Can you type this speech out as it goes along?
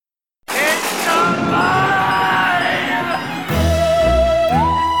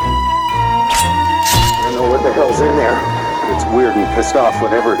Something's in there. It's weird and pissed off,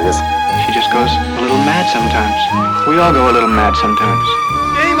 whatever it is. She just goes a little mad sometimes. We all go a little mad sometimes.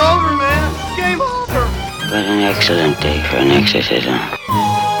 Game over, man. Game over. What an excellent day for an exorcism.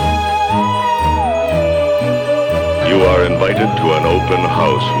 You are invited to an open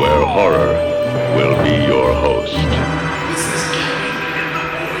house where horror will be your host.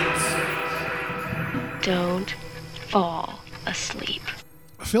 Don't fall asleep.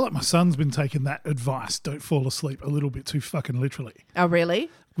 I feel like my son's been taking that advice, don't fall asleep, a little bit too fucking literally. Oh, really?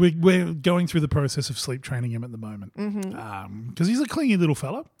 We're going through the process of sleep training him at the moment. Because he's a clingy little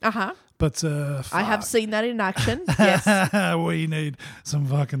fella. Uh-huh. But I have seen that in action, yes. we need some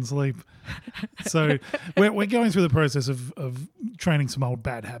fucking sleep. So we're going through the process of training some old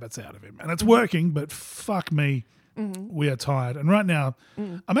bad habits out of him. And it's working, but fuck me, we are tired. And right now,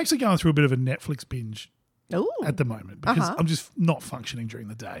 I'm actually going through a bit of a Netflix binge at the moment because I'm just not functioning during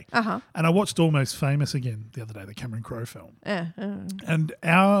the day. And I watched Almost Famous again the other day, the Cameron Crowe film. And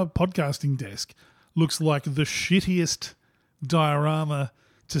our podcasting desk looks like the shittiest diorama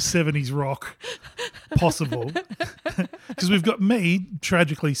to 70s rock possible. Because we've got me,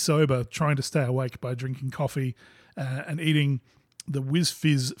 tragically sober, trying to stay awake by drinking coffee and eating the Whiz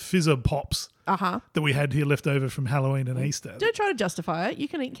Fizz Fizzer Pops that we had here left over from Halloween and Easter. Don't try to justify it. You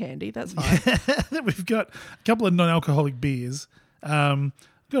can eat candy. That's fine. Then we've got a couple of non-alcoholic beers, got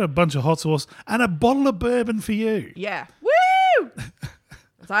a bunch of hot sauce, and a bottle of bourbon for you. Yeah. Woo!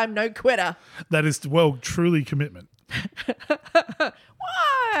 'Cause I'm no quitter. That is, well, truly commitment.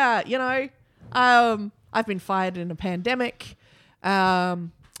 Why? You know, I've been fired in a pandemic.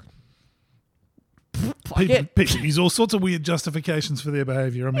 People use all sorts of weird justifications for their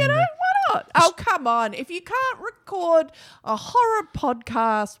behaviour. I mean, why not? Oh, come on. If you can't record a horror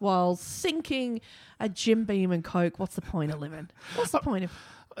podcast while sinking a Jim Beam and Coke, what's the point of living? What's the point of...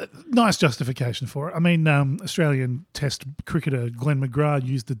 Nice justification for it. I mean, Australian Test cricketer Glenn McGrath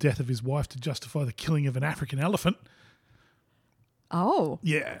used the death of his wife to justify the killing of an African elephant. Oh.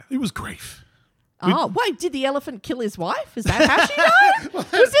 Yeah, it was grief. Oh, wait, did the elephant kill his wife? Is that how she died?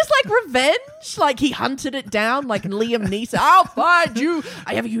 Was this like revenge? Like he hunted it down like Liam Neeson? I'll find you.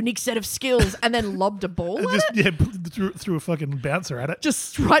 I have a unique set of skills. And then lobbed a ball at Just, it? yeah, threw a fucking bouncer at it.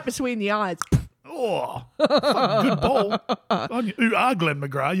 Just right between the eyes. Oh, fucking good ball. Who are Glenn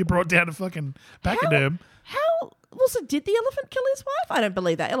McGrath? You brought down a fucking pachyderm. How... Also, did the elephant kill his wife? I don't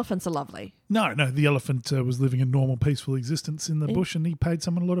believe that. Elephants are lovely. No, the elephant was living a normal, peaceful existence in the bush and he paid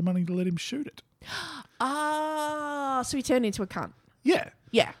someone a lot of money to let him shoot it. Ah, so he turned into a cunt. Yeah.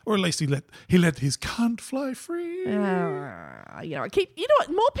 Yeah. Or at least he let his cunt fly free. You know what?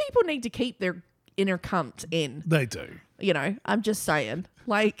 More people need to keep their inner cunt in. They do. You know, I'm just saying.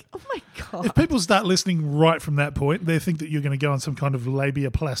 Like, oh my God. If people start listening right from that point, they think that you're going to go on some kind of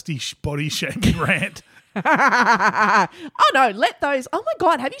labiaplasty body shaming rant. Oh no, let those. Oh my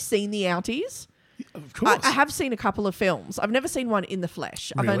God, have you seen the outies? Of course. I have seen a couple of films. I've never seen one in the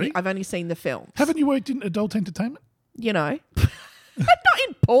flesh. Really? I've only seen the films. Haven't you worked in adult entertainment? You know, not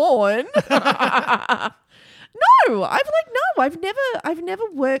in porn. No, I've never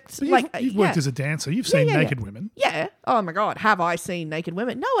worked. But you've worked as a dancer. You've seen naked women. Yeah. Oh my God, have I seen naked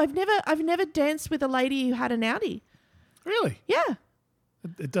women? No, I've never danced with a lady who had an outie. Really? Yeah.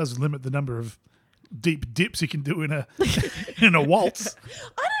 It does limit the number of deep dips you can do in a waltz.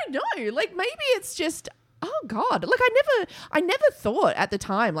 I don't know. Like maybe it's just, oh God. Like I never thought at the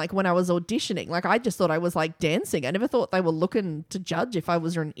time, like when I was auditioning, like I just thought I was like dancing. I never thought they were looking to judge if I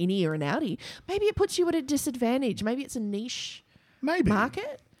was an innie or an outie. Maybe it puts you at a disadvantage. Maybe it's a niche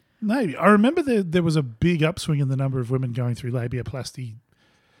market. Maybe. I remember there was a big upswing in the number of women going through labiaplasty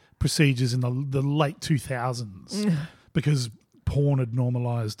procedures in the late 2000s because porn had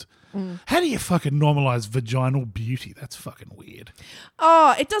normalised. How do you fucking normalise vaginal beauty? That's fucking weird.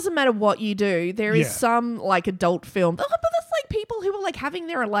 Oh, it doesn't matter what you do. There is some like adult film. Oh, but that's like people who are like having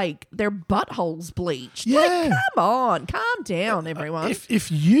their buttholes bleached. Yeah. Like, come on, calm down, everyone.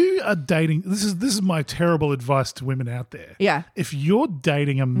 If you are dating, this is my terrible advice to women out there. Yeah. If you're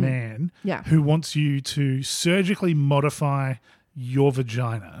dating a man who wants you to surgically modify your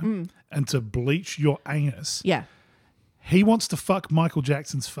vagina and to bleach your anus. Yeah. He wants to fuck Michael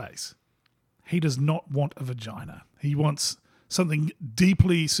Jackson's face. He does not want a vagina. He wants something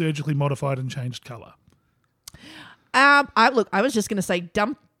deeply surgically modified and changed colour. I was just going to say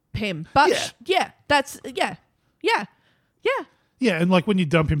dump him, but yeah, and like when you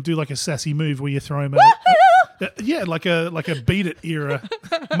dump him, do like a sassy move where you throw him Yeah, like a Beat It era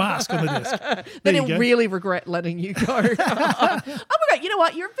mask on the desk. Then There you he'll go. really regret letting you go. Oh my God, you know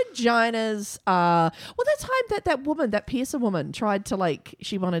what? Your vaginas well, that time that woman, that piercer woman tried to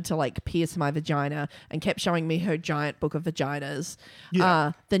she wanted to pierce my vagina and kept showing me her giant book of vaginas.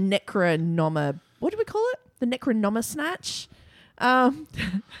 Yeah. The necronoma, what do we call it? The necronoma snatch?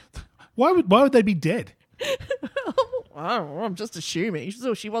 Why would they be dead? I don't know, I'm just assuming.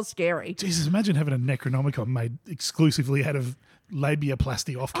 She was scary. Jesus, imagine having a Necronomicon made exclusively out of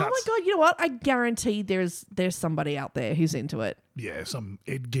labiaplasty offcuts. Oh my God, you know what? I guarantee there's somebody out there who's into it. Yeah, some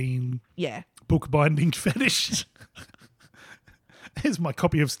Ed Gein Yeah. bookbinding fetish. Here's my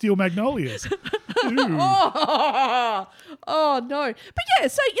copy of Steel Magnolias. Oh no! But yeah,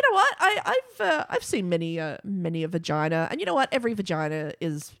 so you know what? I've seen many a vagina, and you know what? Every vagina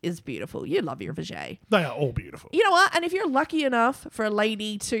is beautiful. You love your vajay. They are all beautiful. You know what? And if you're lucky enough for a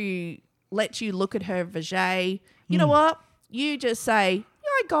lady to let you look at her vajay, you know what? You just say,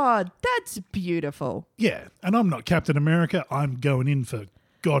 "Oh my God, that's beautiful." Yeah, and I'm not Captain America. I'm going in for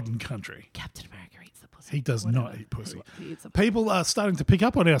God and country. Captain America eats the pussy. He does not eat pussy. He eats the pussy. People are starting to pick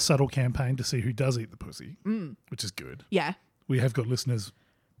up on our subtle campaign to see who does eat the pussy, which is good. Yeah, We have got listeners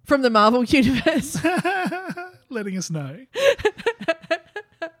from the Marvel universe. letting us know.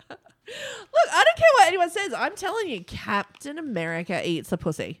 Look, I don't care what anyone says. I'm telling you, Captain America eats the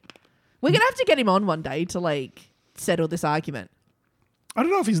pussy. We're gonna have to get him on one day to settle this argument. I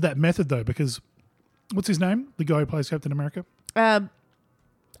don't know if he's that method though, because what's his name? The guy who plays Captain America? Oh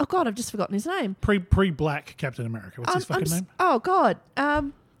God, I've just forgotten his name. Pre-black Captain America. What's his fucking name? Oh God,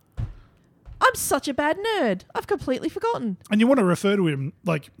 I'm such a bad nerd. I've completely forgotten. And you want to refer to him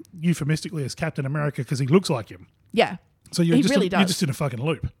euphemistically as Captain America because he looks like him. Yeah. So you're He just really you're does. just in a fucking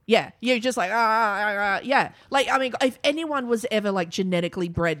loop. Yeah, you're just yeah. If anyone was ever genetically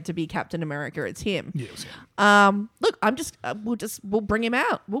bred to be Captain America, it's him. Yes. Look, I'm just we'll bring him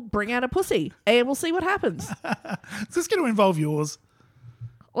out. We'll bring out a pussy and we'll see what happens. Is this going to involve yours?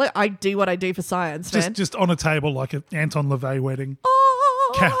 Look, I do what I do for science, man. Just on a table like an Anton LaVey wedding.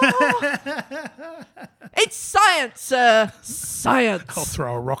 It's science, sir. Science. I'll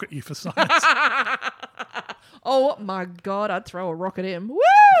throw a rock at you for science. Oh my God, I'd throw a rock at him.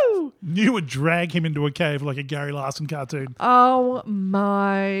 Woo! You would drag him into a cave like a Gary Larson cartoon. Oh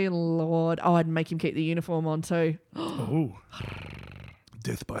my Lord. Oh, I'd make him keep the uniform on too. Oh.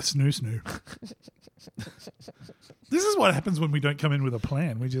 Death by snoo snoo. This is what happens when we don't come in with a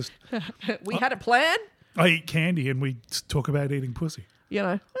plan. We just... We had a plan, I eat candy and we talk about eating pussy. you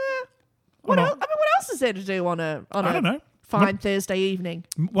know. Or What not. else, what else is there to do on a I don't know. fine Thursday evening?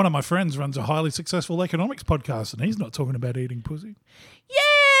 One of my friends runs a highly successful economics podcast and he's not talking about eating pussy.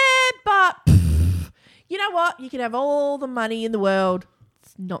 Yeah, but you know what? You can have all the money in the world.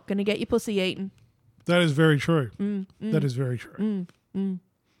 It's not going to get your pussy eaten. That is very true. That is very true.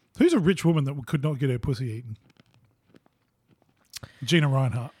 Who's a rich woman that could not get her pussy eaten? Gina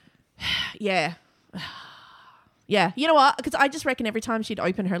Reinhardt. Yeah. Yeah. You know what? Because I just reckon every time she'd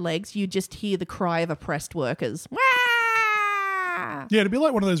open her legs, you'd just hear the cry of oppressed workers. Wah! Yeah, it'd be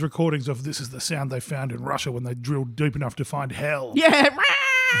like one of those recordings of this is the sound they found in Russia when they drilled deep enough to find hell. Yeah.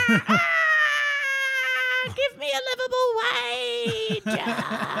 Give me a livable wage.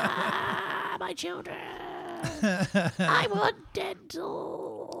 My children. I want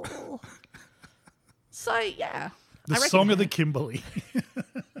dental. So, yeah. The I reckon song of her. the Kimberley.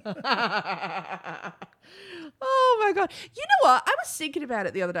 Oh my God. You know what? I was thinking about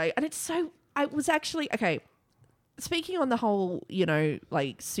it the other day and I was actually, okay, speaking on the whole,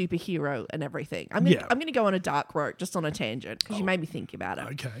 superhero and everything, I'm going to go on a dark road, just on a tangent, because you made me think about it.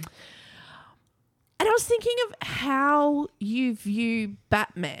 Okay. And I was thinking of how you view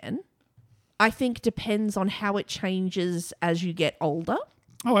Batman, I think depends on how it changes as you get older.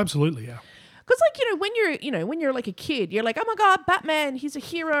 Oh, absolutely, yeah. Because, when you're like a kid, you're like, oh my God, Batman, he's a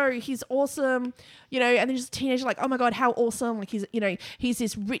hero, he's awesome, and then just a teenager, like, oh my God, how awesome, like he's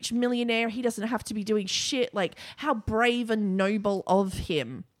this rich millionaire, he doesn't have to be doing shit, like how brave and noble of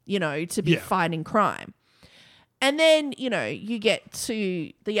him, to be fighting crime. And then, you get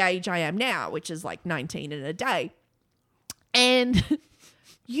to the age I am now, which is like 19 in a day, and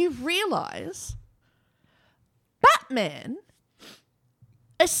you realize Batman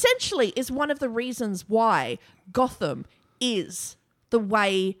essentially is one of the reasons why Gotham is the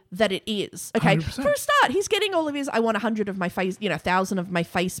way that it is. Okay, 100%. For a start, he's getting all of his, I want 100 of my face, 1,000 of my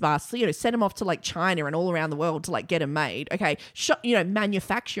face masks, send them off to like China and all around the world to like get them made. Okay,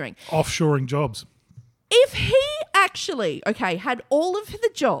 manufacturing. Offshoring jobs. If he actually, had all of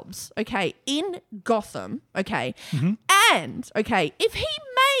the jobs, in Gotham, and, if he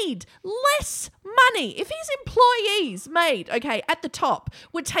made less money, if his employees made, okay, at the top,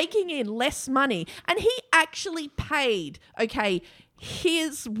 were taking in less money and he actually paid, okay,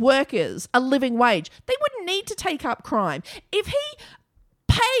 his workers a living wage, they wouldn't need to take up crime. If he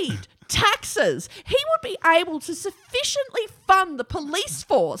paid taxes, he would be able to sufficiently fund the police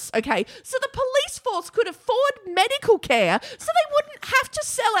force, okay, so the police force could afford medical care so they wouldn't have to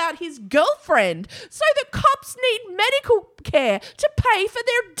sell out his girlfriend, so the cops need medical care to pay for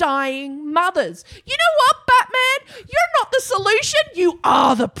their dying mothers. You know what, Batman? You're not the solution, you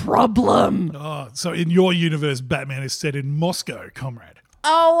are the problem. Oh, so in your universe, Batman is set in Moscow, comrade.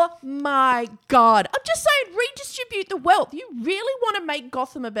 Oh my God. I'm just saying, redistribute the wealth. You really want to make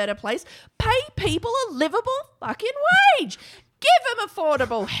Gotham a better place? Pay people a livable fucking wage. Give them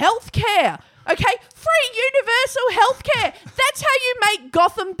affordable health care. Okay? Free universal health care. That's how you make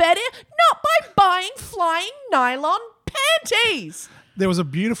Gotham better, not by buying flying nylon panties. There was a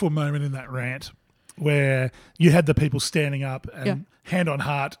beautiful moment in that rant where you had the people standing up and hand on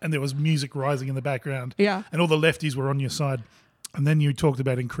heart, and there was music rising in the background. Yeah. And all the lefties were on your side. And then you talked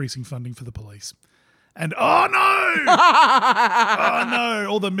about increasing funding for the police. And oh no! Oh no!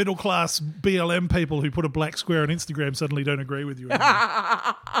 All the middle class BLM people who put a black square on Instagram suddenly don't agree with you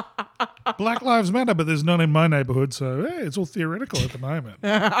anymore. Black Lives Matter, but there's none in my neighborhood, so hey, it's all theoretical at the moment.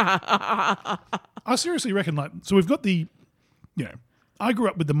 I seriously reckon, like, so we've got the, you know, I grew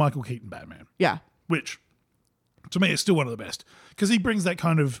up with the Michael Keaton Batman, Yeah. which to me is still one of the best because he brings that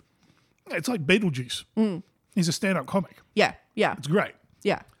kind of, it's like Beetlejuice. He's a stand-up comic. Yeah. Yeah. It's great.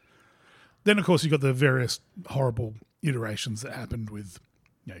 Yeah. Then, of course, you've got the various horrible iterations that happened with,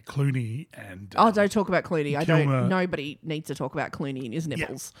 you know, Clooney and... Oh, don't talk about Clooney. I Kilmer. don't. Nobody needs to talk about Clooney and his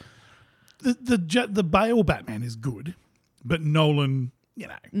nipples. The Bale Batman is good, but Nolan, you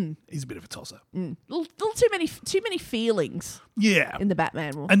know, he's a bit of a tosser. Little too many feelings Yeah. in the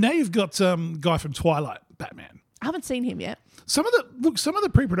Batman one. And now you've got guy from Twilight Batman. I haven't seen him yet. Some of the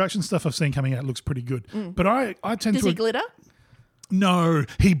pre-production stuff I've seen coming out looks pretty good, but I tend Does to he glitter? No,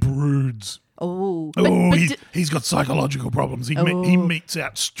 he broods. Oh, He's got psychological problems. He meets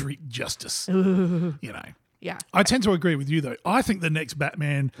out street justice. You know. yeah. I tend to agree with you though. I think the next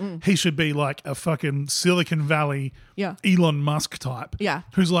Batman, he should be like a fucking Silicon Valley, Yeah. Elon Musk type. Yeah.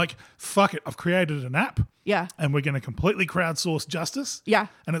 Who's like, fuck it, I've created an app. Yeah. And we're going to completely crowdsource justice. Yeah.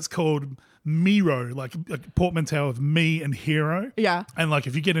 And it's called Miro, like a portmanteau of me and hero. Yeah. And like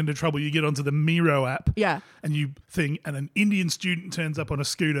if you get into trouble, you get onto the Miro app. Yeah. And and an Indian student turns up on a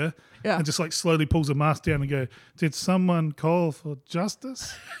scooter. Yeah. And just like slowly pulls a mask down and go, did someone call for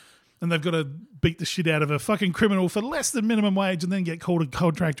justice? And they've got to beat the shit out of a fucking criminal for less than minimum wage and then get called a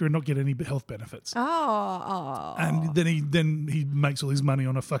contractor and not get any health benefits. Oh. And then he makes all his money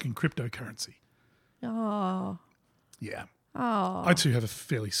on a fucking cryptocurrency. Oh. Yeah. Oh. I too have a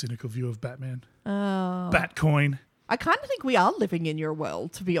fairly cynical view of Batman. Batcoin. I kind of think we are living in your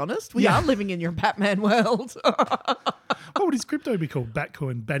world, to be honest. We Yeah. are living in your Batman world. What would his crypto be called?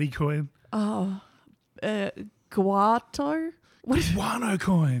 Batcoin, Battycoin, Guato? What is Guano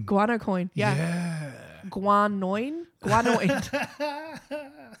coin. Guano coin? Yeah. Yeah. Guanoin? Guanoin.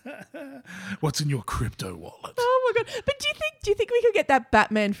 What's in your crypto wallet? Oh my god! But do you think we could get that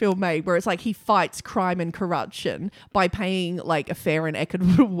Batman film made where it's like he fights crime and corruption by paying like a fair and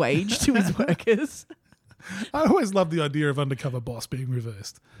equitable wage to his workers? I always love the idea of Undercover Boss being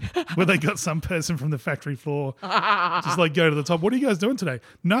reversed, where they got some person from the factory floor just like go to the top. What are you guys doing today?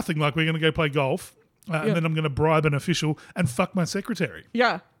 Nothing. Like we're going to go play golf, and then I'm going to bribe an official and fuck my secretary.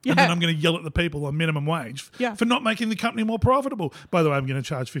 Yeah. Yeah. And then I'm going to yell at the people on minimum wage for not making the company more profitable. By the way, I'm going to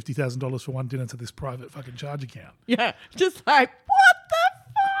charge $50,000 for one dinner to this private fucking charge account. Yeah. Just like, what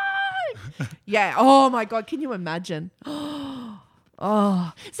the fuck? Yeah. Oh my God. Can you imagine?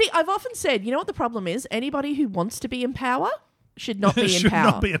 Oh. See, I've often said, you know what the problem is? Anybody who wants to be in power should not be in Should power.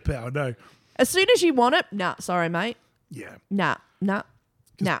 not be a power, no. As soon as you want it, nah, sorry, mate. Yeah. Nah.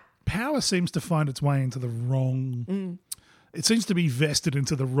 Power seems to find its way into the wrong... It seems to be vested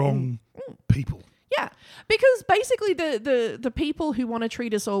into the wrong people. Yeah, because basically the people who want to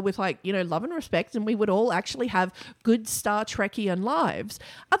treat us all with like, you know, love and respect and we would all actually have good Star Trekian lives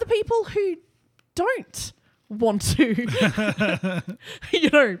are the people who don't want to, you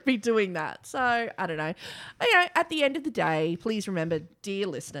know, be doing that. So, I don't know. You know, at the end of the day, please remember, dear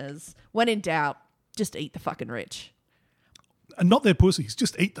listeners, when in doubt, just eat the fucking rich. And not their pussies,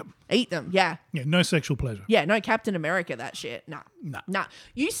 just eat them. Eat them, yeah. Yeah, no sexual pleasure. Yeah, no Captain America, that shit. Nah. No. Nah.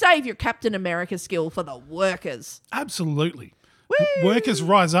 You save your Captain America skill for the workers. Absolutely. Woo! Workers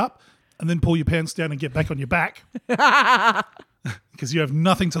rise up and then pull your pants down and get back on your back. Because you have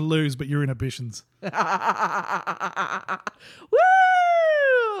nothing to lose but your inhibitions. Woo!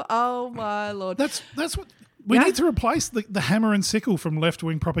 Oh my Lord. That's what we need to replace the hammer and sickle from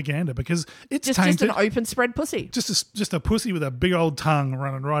left-wing propaganda because it's Just tainted. an open spread pussy. Just a pussy with a big old tongue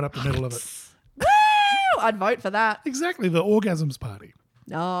running right up the middle of it. Woo! I'd vote for that. Exactly, the orgasms party.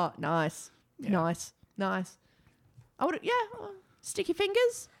 Oh, nice. Nice. I would, Sticky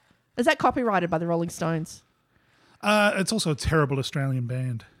Fingers? Is that copyrighted by the Rolling Stones? It's also a terrible Australian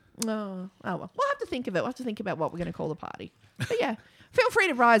band. Oh, well. We'll have to think of it. We'll have to think about what we're going to call the party. But yeah, feel free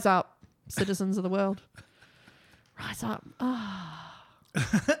to rise up, citizens of the world. Rise up.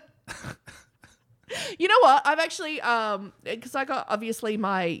 You know what? I've actually, because I got obviously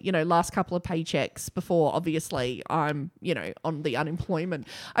my, last couple of paychecks before obviously I'm, on the unemployment.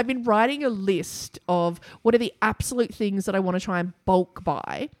 I've been writing a list of what are the absolute things that I want to try and bulk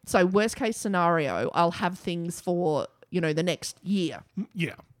buy. So worst case scenario, I'll have things for, the next year.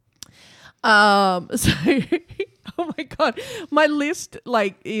 Yeah. So, oh my God, my list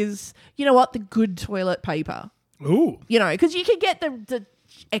is, the good toilet paper. Ooh. Because you can get the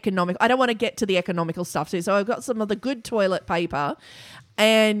economic. I don't want to get to the economical stuff too. So I've got some of the good toilet paper,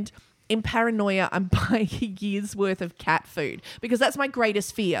 and in paranoia, I'm buying a year's worth of cat food because that's my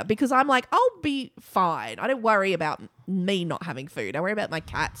greatest fear. Because I'm like, I'll be fine. I don't worry about me not having food. I worry about my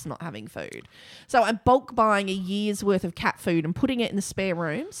cats not having food. So I'm bulk buying a year's worth of cat food and putting it in the spare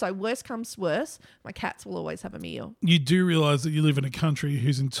room. So worst comes to worst, my cats will always have a meal. You do realise that you live in a country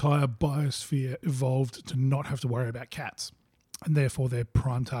whose entire biosphere evolved to not have to worry about cats. And therefore, they're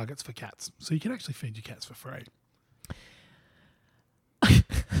prime targets for cats. So you can actually feed your cats for free.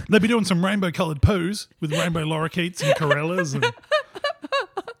 They'd be doing some rainbow-coloured poos with rainbow lorikeets and corellas and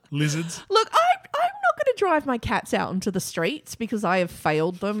lizards. Look, I'm not going to drive my cats out into the streets because I have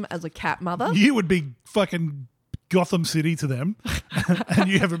failed them as a cat mother. You would be fucking Gotham City to them and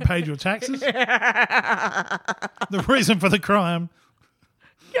you haven't paid your taxes. The reason for the crime.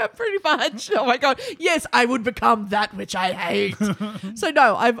 Yeah, pretty much. Oh my God. Yes, I would become that which I hate. So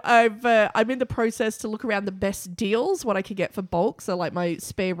no, I'm in the process to look around the best deals, what I could get for bulk. So like my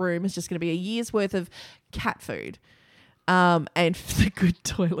spare room is just going to be a year's worth of cat food, and the good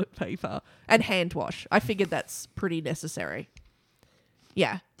toilet paper and hand wash. I figured that's pretty necessary.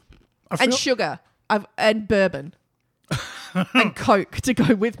 Yeah, and sugar, and bourbon. And Coke to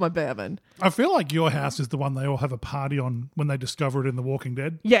go with my bourbon. I feel like your house is the one they all have a party on when they discover it in The Walking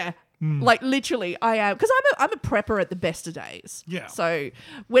Dead. Yeah. Like literally I am, because I'm a prepper at the best of days. Yeah. So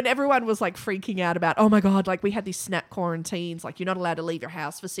when everyone was like freaking out about, oh my God, like we had these snap quarantines, like you're not allowed to leave your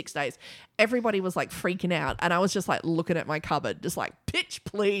house for 6 days. Everybody was like freaking out. And I was just like looking at my cupboard, just like, bitch,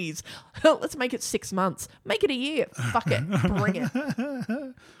 please. Let's make it 6 months. Make it a year. Fuck it. Bring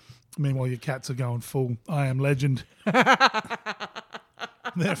it. Meanwhile, your cats are going full I Am Legend. They're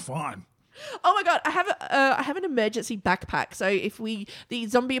fine. Oh my God, I have an emergency backpack. So if the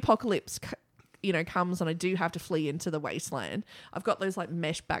zombie apocalypse, comes and I do have to flee into the wasteland, I've got those like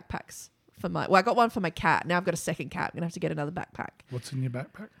mesh backpacks I got one for my cat. Now I've got a second cat. I'm gonna have to get another backpack. What's in your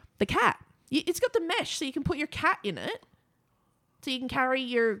backpack? The cat. It's got the mesh, so you can put your cat in it, so you can carry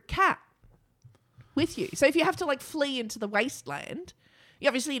your cat with you. So if you have to like flee into the wasteland, you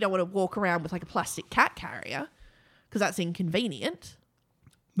don't want to walk around with like a plastic cat carrier because that's inconvenient.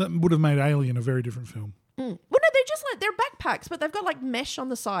 That would have made Alien a very different film. Well, no, they're just like, they're backpacks, but they've got like mesh on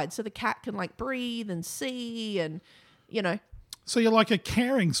the side so the cat can like breathe and see and, So you're like a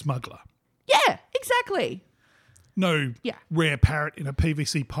caring smuggler. Yeah, exactly. No rare parrot in a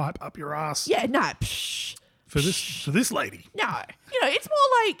PVC pipe up your ass. Yeah, no. Psh, for this lady. No. It's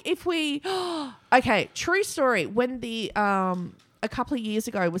more like if we... Okay, true story. When the... a couple of years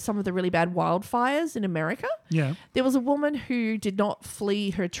ago with some of the really bad wildfires in America. Yeah. There was a woman who did not flee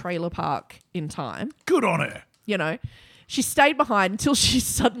her trailer park in time. Good on her. She stayed behind until she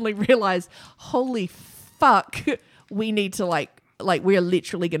suddenly realized, holy fuck, we need to we are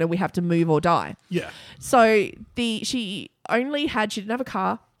literally we have to move or die. Yeah. So she didn't have a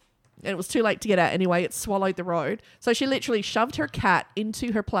car and it was too late to get out anyway. It swallowed the road. So she literally shoved her cat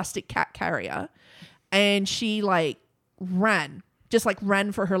into her plastic cat carrier and she ran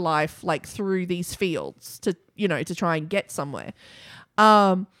for her life, through these fields to try and get somewhere.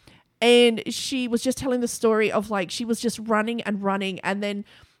 And she was just telling the story of she was just running and running. And then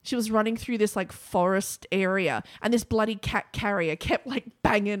she was running through this forest area and this bloody cat carrier kept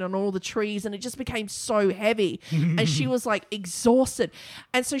banging on all the trees and it just became so heavy and she was exhausted.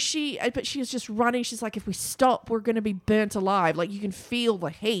 And so she was just running. She's like, if we stop, we're going to be burnt alive. You can feel the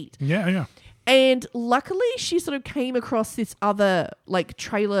heat. Yeah, yeah. And luckily, she sort of came across this other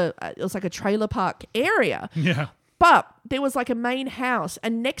trailer. It was a trailer park area. Yeah. But there was a main house,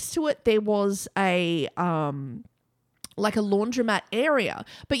 and next to it there was a like a laundromat area,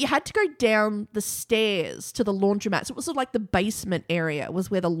 but you had to go down the stairs to the laundromat. So it was sort of like the basement area was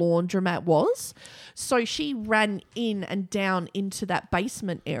where the laundromat was. So she ran in and down into that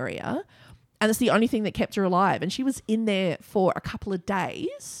basement area, and it's the only thing that kept her alive. And she was in there for a couple of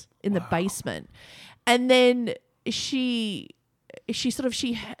days in the basement. And then she's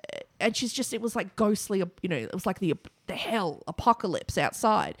just, it was like ghostly, you know, it was like the hell apocalypse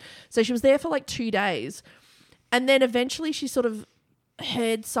outside. So she was there for like 2 days. And then eventually she sort of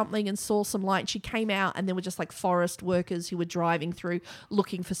heard something and saw some light. She came out, and there were just like forest workers who were driving through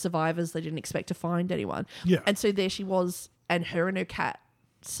looking for survivors. They didn't expect to find anyone. Yeah. And so there she was, and her cat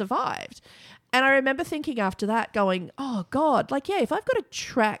survived. And I remember thinking after that going, oh God, like, yeah, if I've got to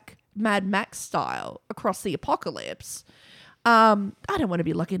track Mad Max style across the apocalypse, I don't want to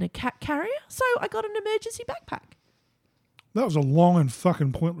be lucky in a cat carrier. So I got an emergency backpack. That was a long and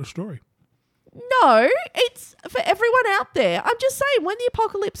fucking pointless story. No, it's for everyone out there. I'm just saying, when the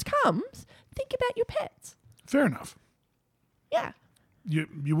apocalypse comes, think about your pets. Fair enough. Yeah.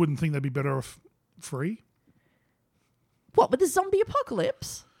 You wouldn't think they'd be better off free? What, with the zombie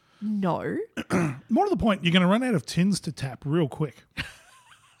apocalypse? No. More to the point, you're going to run out of tins to tap real quick.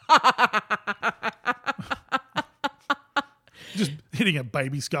 Just hitting a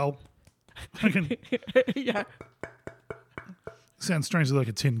baby skull. Yeah. Sounds strangely like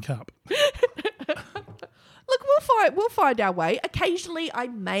a tin cup. Look, we'll find our way. Occasionally, I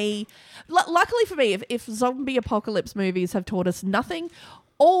may. Luckily for me, if zombie apocalypse movies have taught us nothing,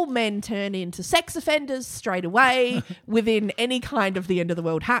 all men turn into sex offenders straight away within any kind of the end of the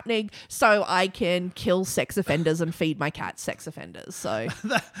world happening. So I can kill sex offenders and feed my cat sex offenders. So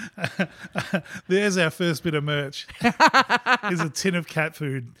There's our first bit of merch. Is a tin of cat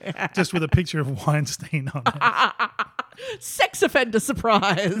food, just with a picture of Weinstein on it. sex offender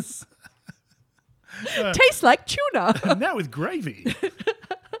surprise. Tastes like tuna. Now with gravy.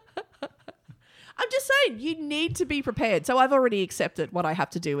 I'm just saying, you need to be prepared. So I've already accepted what I have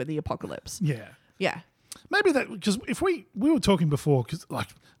to do in the apocalypse. Yeah. Yeah. Maybe that, because if we were talking before, because like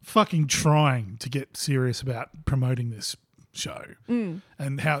fucking trying to get serious about promoting this show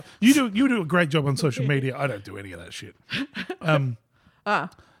and how you do a great job on social media. I don't do any of that shit.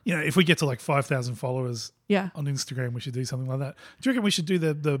 You know, if we get to like 5,000 followers on Instagram, we should do something like that. Do you reckon we should do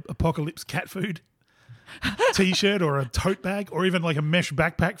the apocalypse cat food t-shirt or a tote bag or even like a mesh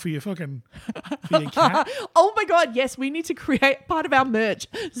backpack for your cat? Oh my God, yes, we need to create part of our merch,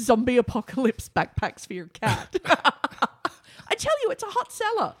 zombie apocalypse backpacks for your cat. I tell you, it's a hot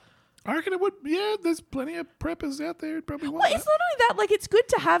seller. I reckon it would. Yeah, there's plenty of preppers out there who'd probably want Well, it's not only that, like, it's good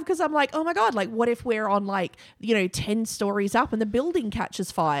to have because I'm like, oh my God, like, what if we're on like, 10 stories up and the building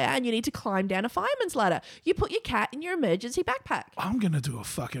catches fire and you need to climb down a fireman's ladder? You put your cat in your emergency backpack. I'm going to do a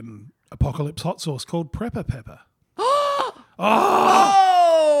fucking apocalypse hot sauce called Prepper Pepper. Oh!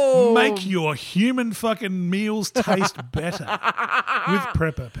 Make your human fucking meals taste better with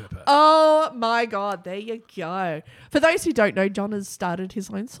Prepper Pepper. Oh my God, there you go. For those who don't know, John has started his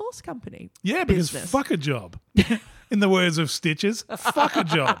own sauce company. Yeah, because business. fuck a job. In the words of Stitches, fuck a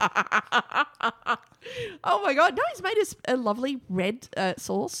job. Oh my God, no, he's made us a lovely red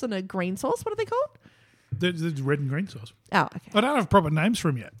sauce and a green sauce. What are they called? There's red and green sauce. Oh, okay. I don't have proper names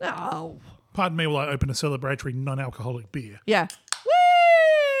for them yet. Oh, Pardon me while I open a celebratory non-alcoholic beer. yeah.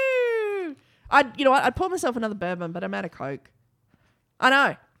 Woo! I'd pour myself another bourbon, but I'm out of Coke. I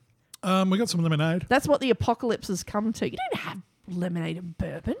know. We got some lemonade. That's what the apocalypse has come to. You don't have lemonade and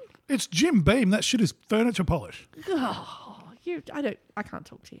bourbon. It's Jim Beam. That shit is furniture polish. Oh, I can't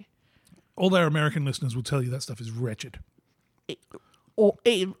talk to you. All our American listeners will tell you that stuff is wretched.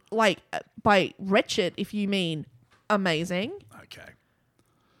 By wretched, if you mean amazing. Okay.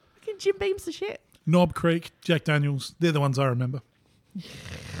 Fucking Jim Beam's the shit. Knob Creek, Jack Daniels, they're the ones I remember.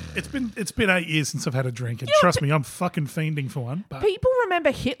 It's been 8 years since I've had a drink, and trust me, I'm fucking fiending for one. But People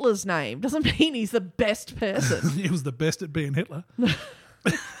remember Hitler's name. Doesn't mean he's the best person. he was the best at being Hitler.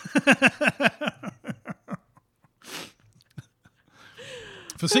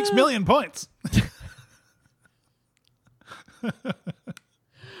 For 6 million points.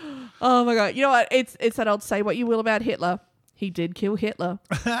 Oh my God. You know what? It's that old say what you will about Hitler. He did kill Hitler.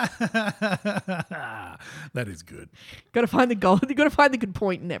 That is good. Got to find the goal. You got to find the good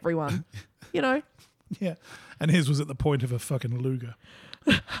point in everyone. You know. Yeah. And his was at the point of a fucking Luger.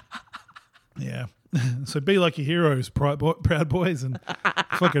 Yeah. So be like your heroes, Proud Boys, and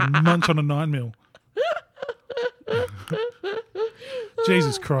fucking munch on a 9mm.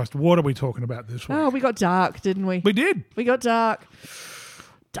 Jesus Christ, what are we talking about this week? Oh, we got dark, didn't we? We did. We got dark.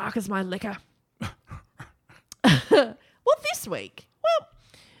 Dark as my liquor. Well, this week,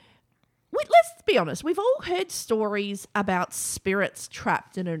 let's be honest, we've all heard stories about spirits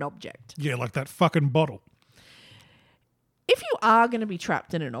trapped in an object. Yeah, like that fucking bottle. If you are going to be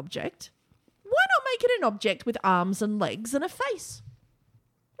trapped in an object, why not make it an object with arms and legs and a face?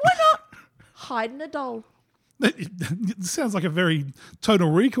 Why not hide in a doll? It sounds like a very Total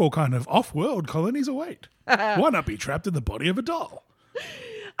Recall kind of off-world colonies await. Why not be trapped in the body of a doll?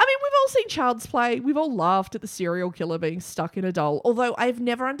 I mean, we've all seen Child's Play. We've all laughed at the serial killer being stuck in a doll. Although I've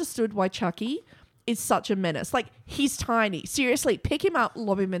never understood why Chucky is such a menace. Like, he's tiny. Seriously, pick him up,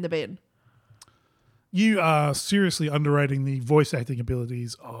 lob him in the bin. You are seriously underrating the voice acting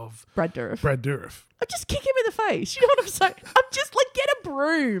abilities of Brad Dourif. I just kick him in the face. You know what I'm saying? I'm just like, get a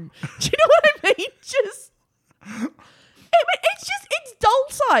broom. Do you know what I mean? Just, it's doll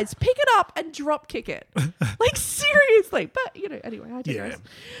size. Pick it up and drop kick it. Like, seriously. But, anyway, I digress. Yeah.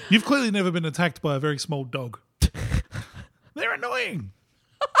 You've clearly never been attacked by a very small dog. They're annoying.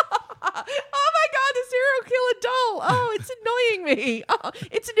 Oh my God, the serial killer doll. Oh, it's annoying me. Oh,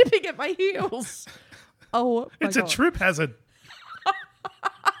 it's nipping at my heels. Oh, my It's God. a trip hazard.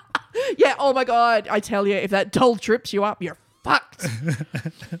 Yeah, oh my God. I tell you, if that doll trips you up, you're fucked.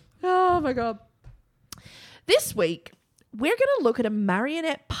 Oh my God. This week, we're going to look at a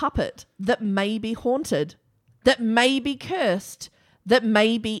marionette puppet that may be haunted, that may be cursed, that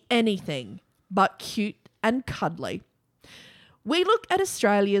may be anything but cute and cuddly. We look at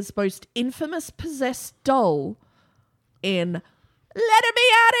Australia's most infamous possessed doll in Let Her Be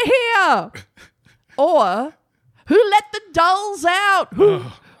Out of Here! Or Who Let the Dolls Out? Who?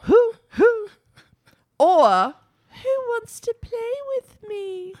 Or Who Wants to Play With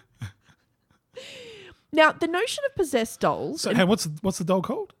Me? Now, the notion of possessed dolls... So, hey, what's the doll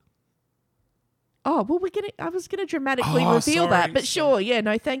called? Oh, well, I was gonna dramatically Oh, reveal that, sorry, but sure, yeah,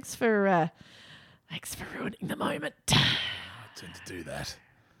 no, thanks for ruining the moment. I tend to do that.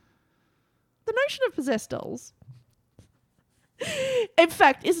 The notion of possessed dolls, in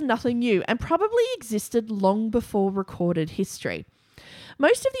fact, is nothing new and probably existed long before recorded history.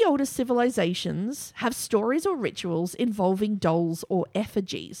 Most of the oldest civilizations have stories or rituals involving dolls or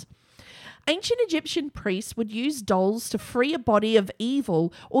effigies. Ancient Egyptian priests would use dolls to free a body of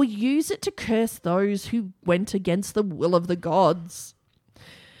evil or use it to curse those who went against the will of the gods.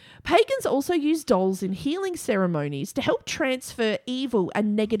 Pagans also used dolls in healing ceremonies to help transfer evil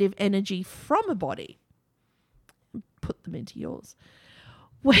and negative energy from a body. Put them into yours.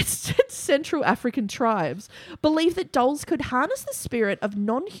 West and Central African tribes believe that dolls could harness the spirit of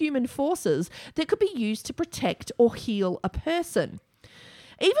non-human forces that could be used to protect or heal a person.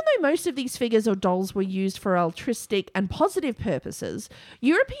 Even though most of these figures or dolls were used for altruistic and positive purposes,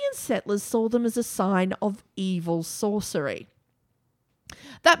 European settlers saw them as a sign of evil sorcery.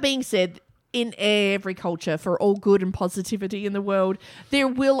 That being said, in every culture, for all good and positivity in the world, there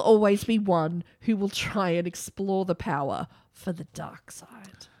will always be one who will try and explore the power for the dark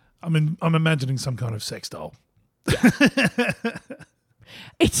side. I'm imagining some kind of sex doll.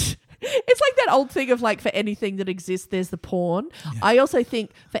 It's like that old thing of like, for anything that exists, there's the porn. Yeah. I also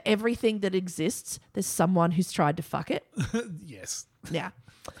think for everything that exists, there's someone who's tried to fuck it. Yes. Yeah.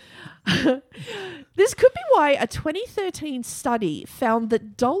 This could be why a 2013 study found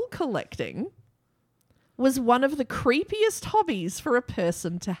that doll collecting was one of the creepiest hobbies for a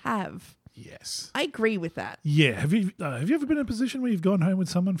person to have. Yes. I agree with that. Yeah. Have you ever been in a position where you've gone home with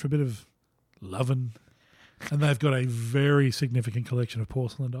someone for a bit of loving and they've got a very significant collection of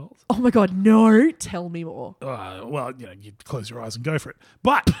porcelain dolls? Oh my God, no. Tell me more. Well, you close your eyes and go for it.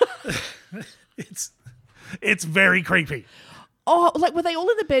 But it's very creepy. Oh, like were they all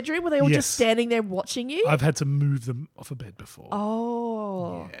in the bedroom? Were they all Yes. just standing there watching you? I've had to move them off a bed before.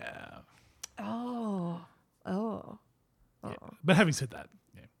 Oh. Yeah. Oh. Yeah. But having said that,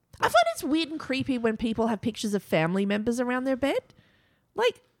 yeah. I find it's weird and creepy when people have pictures of family members around their bed.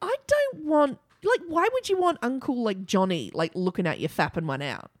 Like, I don't want... Like, why would you want Uncle, like, Johnny, like, looking at you fapping one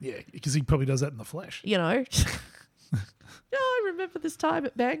out? Yeah, because he probably does that in the flesh. You know? No, I remember this time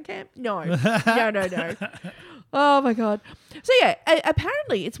at band camp. No. No. Oh, my God. So, yeah,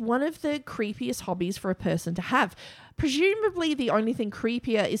 apparently it's one of the creepiest hobbies for a person to have. Presumably the only thing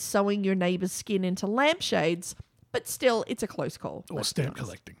creepier is sewing your neighbour's skin into lampshades, but still, it's a close call. Or stamp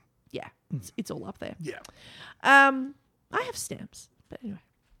collecting. Yeah, it's all up there. Yeah. I have stamps, but anyway.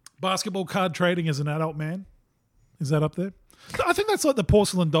 Basketball card trading as an adult man. Is that up there? I think that's like the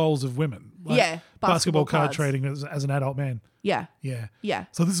porcelain dolls of women. Like Yeah, basketball card cards. trading as an adult man. Yeah. Yeah. Yeah.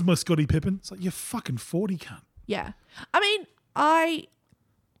 So this is my Scottie Pippen. It's like, you're fucking 40, cunt. Yeah. I mean, I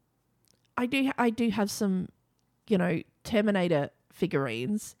do have some, Terminator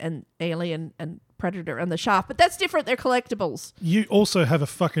figurines and Alien and Predator and the Shaft, but that's different. They're collectibles. You also have a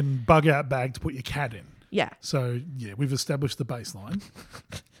fucking bug out bag to put your cat in. Yeah. So, yeah, we've established the baseline.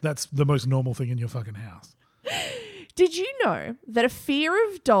 That's the most normal thing in your fucking house. Did you know that a fear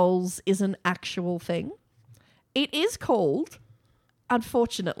of dolls is an actual thing? It is called,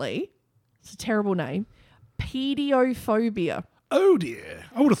 unfortunately, it's a terrible name, pediophobia. Oh, dear.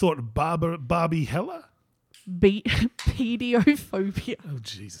 I would have thought Barbie Hella. Pediophobia. Oh,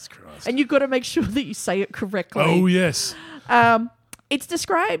 Jesus Christ. And you've got to make sure that you say it correctly. Oh, yes. It's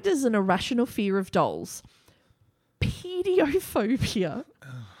described as an irrational fear of dolls. Pediophobia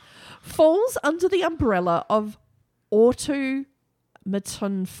falls under the umbrella of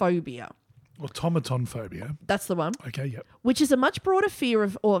automatonphobia. Automaton phobia. That's the one. Okay, yep. Which is a much broader fear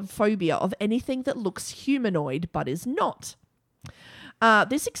of or phobia of anything that looks humanoid but is not.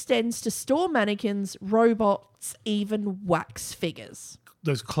 This extends to store mannequins, robots, even wax figures.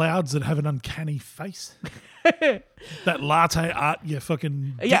 Those clouds that have an uncanny face. That latte art you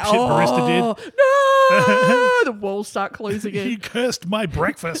fucking dipshit barista did. No! The walls start closing in. You cursed my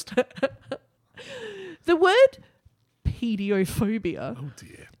breakfast. The word pediophobia Oh,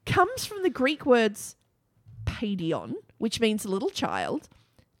 dear. comes from the Greek words paidion, which means little child,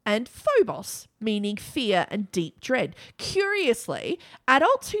 and phobos, meaning fear and deep dread. Curiously,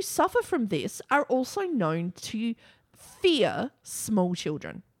 adults who suffer from this are also known to fear small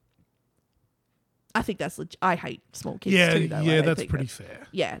children. I think that's I hate small kids too, though. Yeah, that's pretty fair.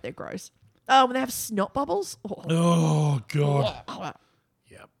 Yeah, they're gross. Oh, when they have snot bubbles. Oh, God.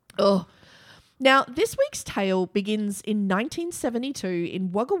 Yep. Oh. Now, this week's tale begins in 1972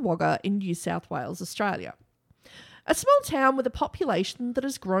 in Wagga Wagga in New South Wales, Australia. A small town with a population that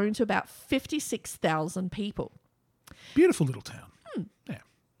has grown to about 56,000 people. Beautiful little town. Yeah.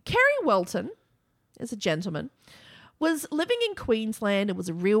 Kerry Welton, as a gentleman, was living in Queensland and was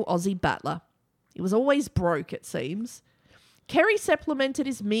a real Aussie battler. He was always broke, it seems. Kerry supplemented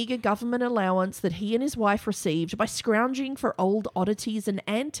his meagre government allowance that he and his wife received by scrounging for old oddities and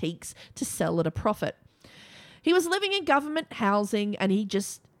antiques to sell at a profit. He was living in government housing and he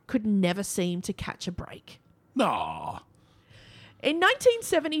just could never seem to catch a break. Aw. In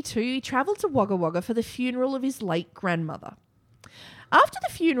 1972, he travelled to Wagga Wagga for the funeral of his late grandmother. After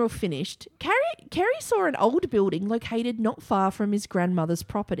the funeral finished, Kerry saw an old building located not far from his grandmother's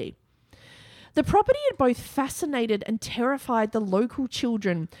property. The property had both fascinated and terrified the local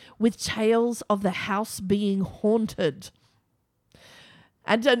children with tales of the house being haunted.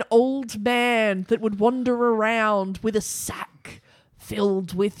 And an old man that would wander around with a sack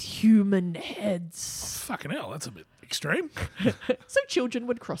filled with human heads. Fucking hell, that's a bit extreme. So children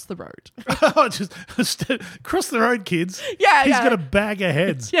would cross the road. Oh, just cross the road, kids. Yeah, He's yeah. got a bag of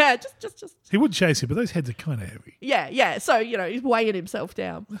heads. Yeah, just. He would chase you, but those heads are kind of heavy. Yeah. So, he's weighing himself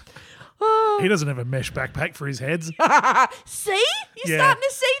down. Oh. He doesn't have a mesh backpack for his heads. See? You're starting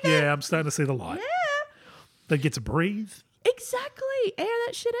to see that? Yeah, I'm starting to see the light. Yeah. They get to breathe. Exactly. Air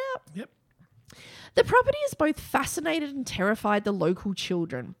that shit out. Yep. The property has both fascinated and terrified the local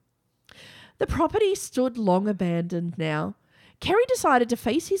children. The property stood long abandoned now. Kerry decided to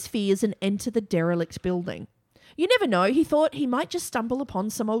face his fears and enter the derelict building. You never know, he thought he might just stumble upon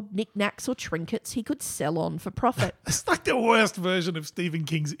some old knickknacks or trinkets he could sell on for profit. It's like the worst version of Stephen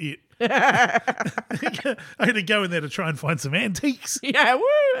King's It. I had to go in there to try and find some antiques. Yeah, woo,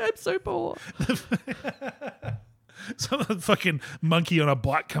 I'm so poor. Some fucking monkey on a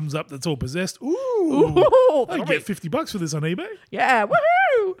bike comes up that's all possessed. Ooh, Ooh, I can get $50 for this on eBay. Yeah,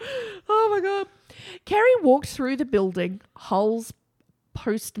 woohoo! Oh my God. Kerry walked through the building, holes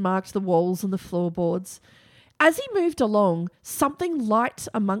postmarked the walls and the floorboards. As he moved along, something light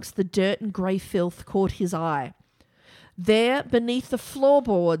amongst the dirt and grey filth caught his eye. There, beneath the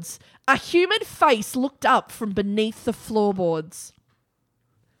floorboards, a human face looked up from beneath the floorboards.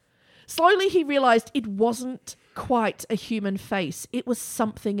 Slowly he realised it wasn't quite a human face. It was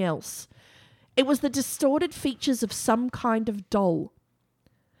something else. It was the distorted features of some kind of doll.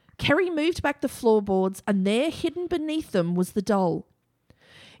 Kerry moved back the floorboards, and there, hidden beneath them, was the doll.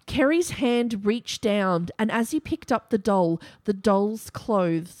 Kerry's hand reached down, and as he picked up the doll's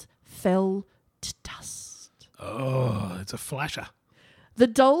clothes fell to dust. Oh, it's a flasher. The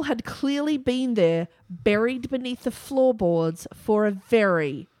doll had clearly been there, buried beneath the floorboards for a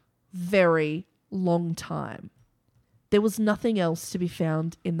very, very long time. There was nothing else to be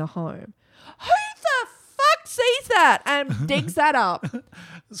found in the home. Who the fuck sees that and digs that up?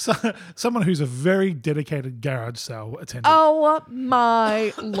 So, someone who's a very dedicated garage sale attendant. Oh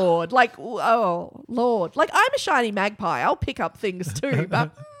my Lord. Oh Lord. I'm a shiny magpie. I'll pick up things too,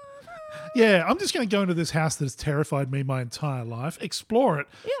 but Yeah, I'm just going to go into this house that has terrified me my entire life, explore it,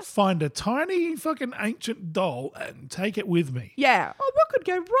 find a tiny fucking ancient doll, and take it with me. Yeah. Oh, what could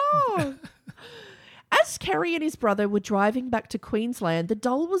go wrong? As Kerry and his brother were driving back to Queensland, the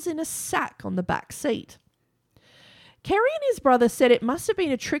doll was in a sack on the back seat. Kerry and his brother said it must have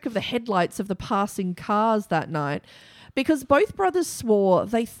been a trick of the headlights of the passing cars that night, because both brothers swore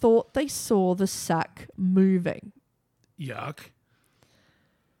they thought they saw the sack moving. Yuck.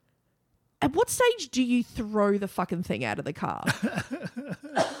 At what stage do you throw the fucking thing out of the car? What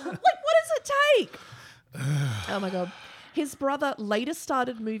does it take? Oh my God. His brother later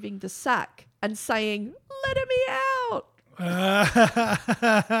started moving the sack and saying, "Let me out."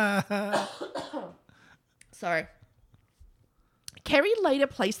 Sorry. Kerry later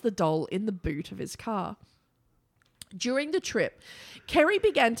placed the doll in the boot of his car. During the trip, Kerry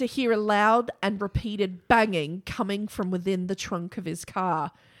began to hear a loud and repeated banging coming from within the trunk of his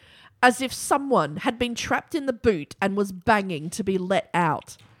car, as if someone had been trapped in the boot and was banging to be let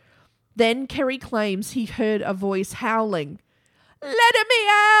out. Then Kerry claims he heard a voice howling, "Let me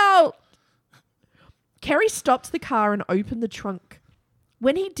out!" Kerry stopped the car and opened the trunk.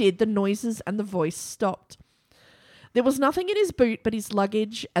 When he did, the noises and the voice stopped. There was nothing in his boot but his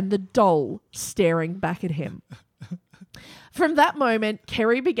luggage and the doll staring back at him. From that moment,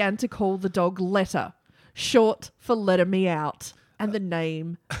 Kerry began to call the dog Letter, short for "Let Me Out," and the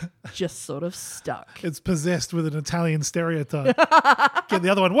name just sort of stuck. It's possessed with an Italian stereotype. Get the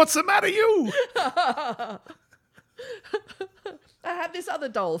other one. What's the matter, you? I have this other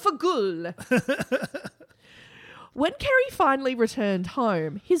doll for Gul. When Kerry finally returned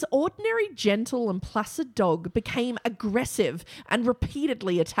home, his ordinary gentle and placid dog became aggressive and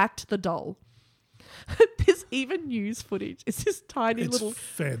repeatedly attacked the doll. There's even news footage. It's this tiny It's little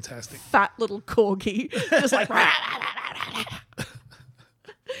fantastic. fat little corgi just like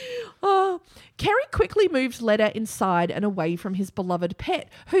Kerry quickly moved Letter inside and away from his beloved pet,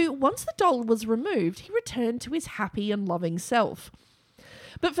 who, once the doll was removed, he returned to his happy and loving self.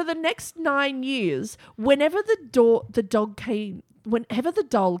 But for the next 9 years, whenever the doll came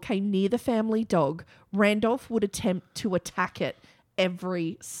near the family dog, Randolph would attempt to attack it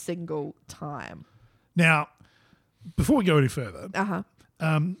every single time. Now, before we go any further, Uh-huh.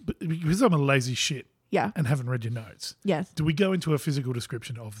 because I'm a lazy shit Yeah. and haven't read your notes, Yes. do we go into a physical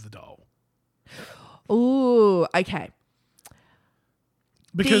description of the doll? Ooh, okay.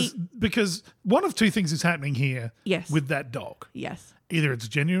 Because one of two things is happening here Yes. with that dog. Yes. Either it's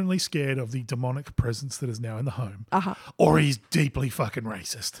genuinely scared of the demonic presence that is now in the home, Uh-huh. or he's deeply fucking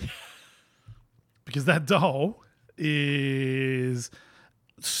racist. Because that doll is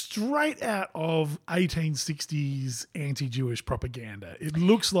straight out of 1860s anti-Jewish propaganda. It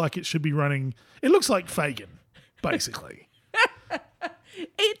looks like it should be running. It looks like Fagin, basically.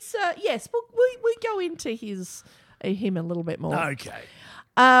 It's yes, we go into him a little bit more. Okay.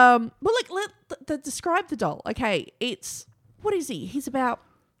 Well, describe the doll. Okay, what is he? He's about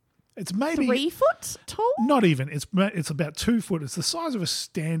It's maybe 3 foot tall. not even. It's about 2 foot. It's the size of a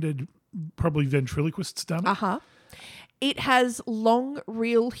standard, probably ventriloquist's dummy. Uh-huh. It has long,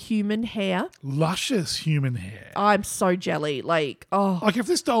 real human hair. Luscious human hair. I'm so jelly. Like Like if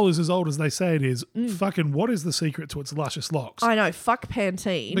this doll is as old as they say it is, fucking what is the secret to its luscious locks? I know. Fuck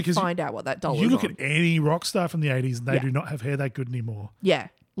Pantene. Because Find out what that doll is. You look on. at any rock star from the 80s and they Yeah. do not have hair that good anymore. Yeah,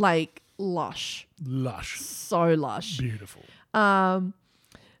 like lush, Lush. so lush. Beautiful.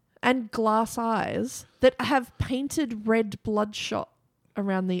 And glass eyes that have painted red bloodshot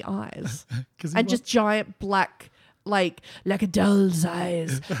around the eyes. 'Cause And just giant black, like a doll's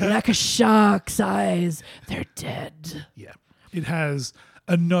eyes, like a shark's eyes. They're dead. yeah. It has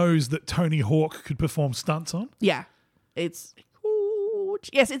a nose that Tony Hawk could perform stunts on. Yeah. It's huge.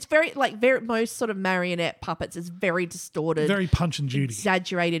 Yes, it's very most sort of marionette puppets. It's very distorted. Very Punch and Judy.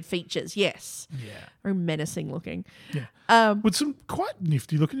 Exaggerated features. Yes. Yeah. Very menacing looking. Yeah. With some quite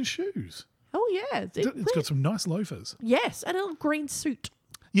nifty looking shoes. Oh yeah. It's got some nice loafers. Yes, and a little green suit.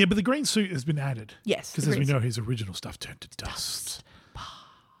 Yeah, but the green suit has been added. Yes, Because the as we green know, his original stuff turned to dust.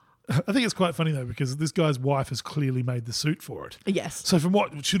 I think it's quite funny though, because this guy's wife has clearly made the suit for it. Yes. So from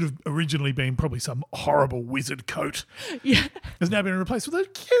what should have originally been probably some horrible wizard coat, Yeah. has now been replaced with a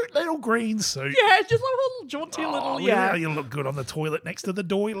cute little green suit. Yeah, just like a little jaunty Oh, little, yeah, you look good on the toilet next to the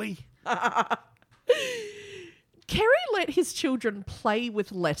doily. Kerry let his children play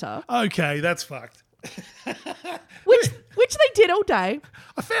with Letter, Okay, that's fucked. which they did all day.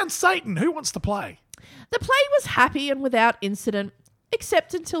 I found Satan. Who wants to play? The play was happy and without incident,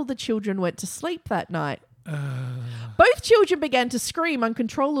 except until the children went to sleep that night. Both children began to scream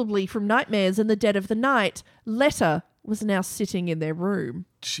uncontrollably from nightmares in the dead of the night. Letter was now sitting in their room.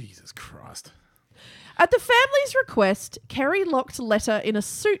 Jesus Christ. At the family's request, Kerry locked Letter in a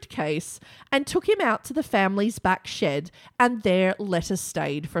suitcase and took him out to the family's back shed, and there Letter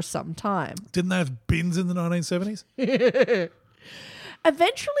stayed for some time. Didn't they have bins in the 1970s?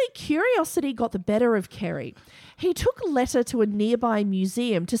 Eventually, curiosity got the better of Kerry. He took Letter to a nearby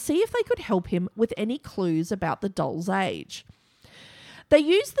museum to see if they could help him with any clues about the doll's age. They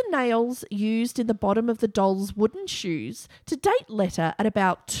used the nails used in the bottom of the doll's wooden shoes to date Letter at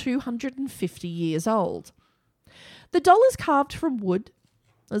about 250 years old. The doll is carved from wood,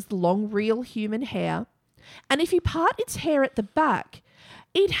 as the long, real human hair, and if you part its hair at the back,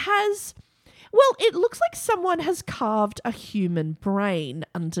 it has... Well, it looks like someone has carved a human brain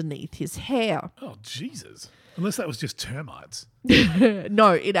underneath his hair. Oh, Jesus. Unless that was just termites.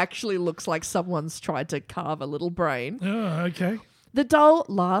 No, it actually looks like someone's tried to carve a little brain. Oh, okay. The doll,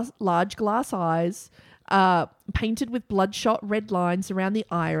 large glass eyes, painted with bloodshot red lines around the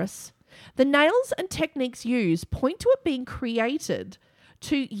iris. The nails and techniques used point to it being created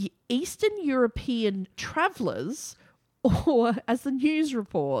to Eastern European travellers, or, as the news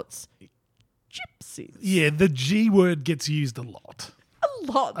reports, gypsies. Yeah, the G word gets used a lot.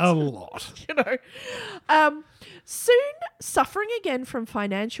 A lot. A lot. You know. Soon, suffering again from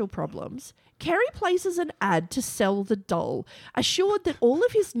financial problems, Kerry places an ad to sell the doll, assured that all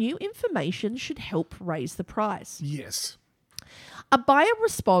of his new information should help raise the price. Yes. A buyer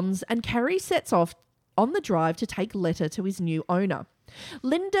responds and Kerry sets off on the drive to take Letter to his new owner.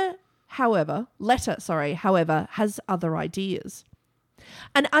 Letter, however, has other ideas.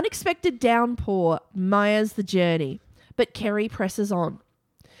 An unexpected downpour mires the journey, but Kerry presses on.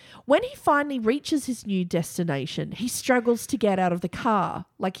 When he finally reaches his new destination, he struggles to get out of the car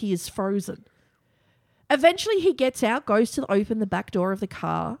like he is frozen. Eventually he gets out, goes to open the back door of the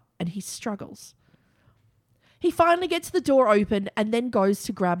car, and he struggles. He finally gets the door open and then goes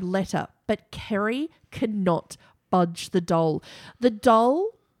to grab Letter, but Kerry cannot budge the doll. The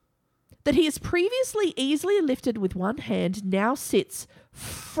doll that he has previously easily lifted with one hand now sits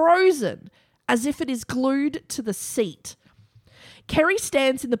frozen as if it is glued to the seat. Kerry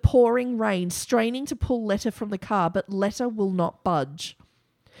stands in the pouring rain, straining to pull Letter from the car, but Letter will not budge.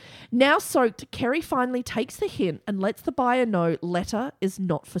 Now soaked, Kerry finally takes the hint and lets the buyer know Letter is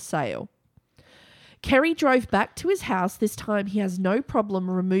not for sale. Kerry drove back to his house. This time he has no problem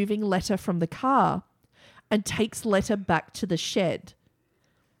removing Letter from the car and takes Letter back to the shed.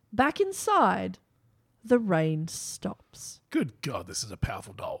 Back inside, the rain stops. Good God, this is a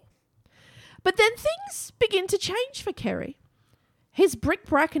powerful doll. But then things begin to change for Kerry. His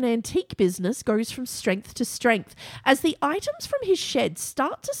bric-a-brac and antique business goes from strength to strength as the items from his shed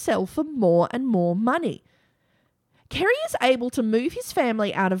start to sell for more and more money. Kerry is able to move his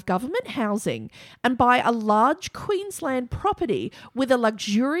family out of government housing and buy a large Queensland property with a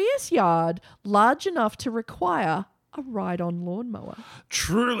luxurious yard large enough to require a ride-on lawnmower.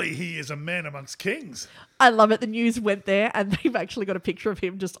 Truly, he is a man amongst kings. I love it. The news went there and they've actually got a picture of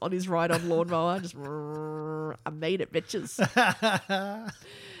him just on his ride-on lawnmower. Just, I made it, bitches.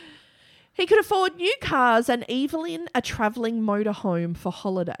 He could afford new cars and even a travelling motorhome for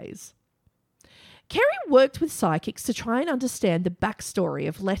holidays. Kerry worked with psychics to try and understand the backstory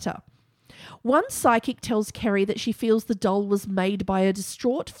of Letter. One psychic tells Kerry that she feels the doll was made by a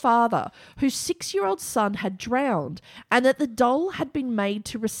distraught father whose 6-year-old son had drowned, and that the doll had been made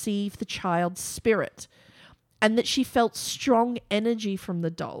to receive the child's spirit, and that she felt strong energy from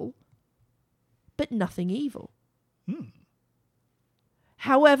the doll, but nothing evil.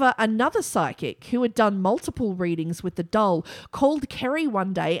 However, another psychic who had done multiple readings with the doll called Kerry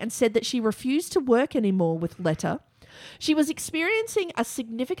one day and said that she refused to work anymore with Letter. She was experiencing a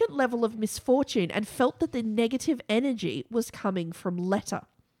significant level of misfortune and felt that the negative energy was coming from Letter.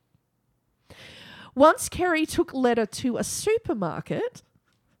 Once Kerry took Letter to a supermarket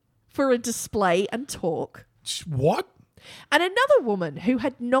for a display and talk. What? And another woman who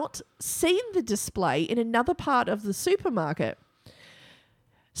had not seen the display in another part of the supermarket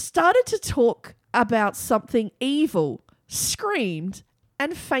started to talk about something evil, screamed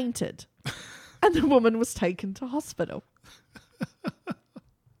and fainted. And the woman was taken to hospital.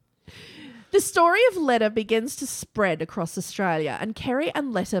 The story of Letter begins to spread across Australia, and Kerry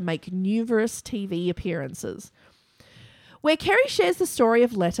and Letter make numerous TV appearances. Where Kerry shares the story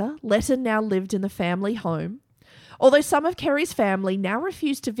of Letter, Letter now lived in the family home, although some of Kerry's family now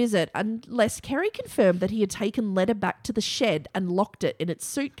refused to visit unless Kerry confirmed that he had taken Letter back to the shed and locked it in its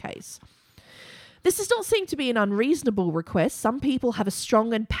suitcase. This does not seem to be an unreasonable request. Some people have a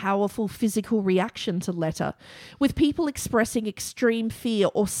strong and powerful physical reaction to Letter, with people expressing extreme fear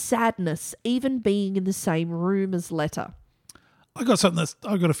or sadness even being in the same room as Letter. I've got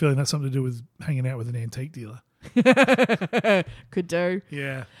a feeling that's something to do with hanging out with an antique dealer. Could do.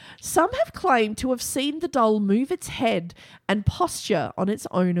 Yeah. Some have claimed to have seen the doll move its head and posture on its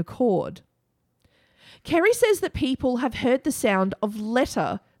own accord. Kerry says that people have heard the sound of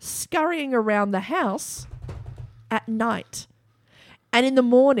Letter scurrying around the house at night. And in the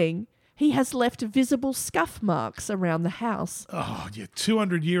morning, he has left visible scuff marks around the house. Oh, you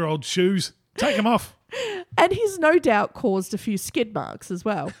 200-year-old shoes. Take them off. And he's no doubt caused a few skid marks as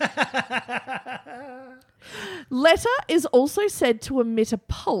well. Letter is also said to emit a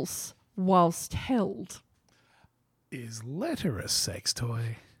pulse whilst held. Is Letter a sex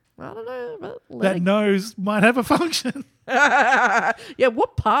toy? I don't know. But That nose might have a function. yeah,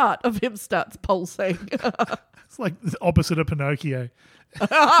 what part of him starts pulsing? It's like the opposite of Pinocchio.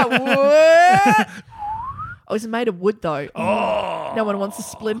 What? Oh, it's made of wood though. Oh. No one wants a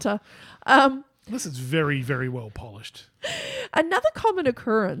splinter. This is very, very well polished. Another common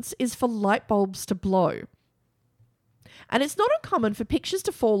occurrence is for light bulbs to blow. And it's not uncommon for pictures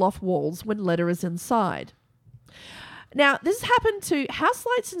to fall off walls when Letter is inside. Now, this has happened to house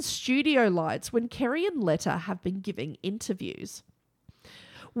lights and studio lights when Kerry and Letter have been giving interviews.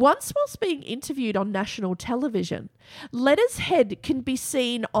 Once, whilst being interviewed on national television, Letter's head can be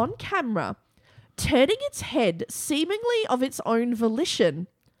seen on camera turning its head seemingly of its own volition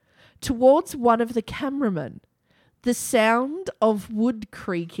towards one of the cameramen, the sound of wood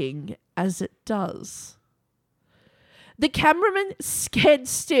creaking as it does. The cameraman, scared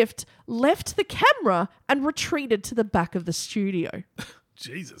stiff, left the camera and retreated to the back of the studio.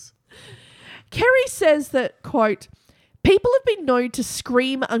 Jesus. Kerry says that, quote, people have been known to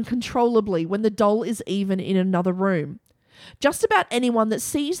scream uncontrollably when the doll is even in another room. Just about anyone that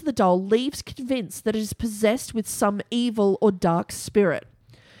sees the doll leaves convinced that it is possessed with some evil or dark spirit.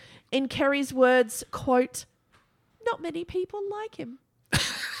 In Kerry's words, quote, not many people like him.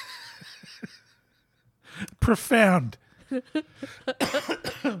 Profound.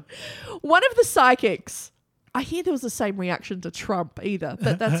 One of the psychics, I hear there was the same reaction to Trump either,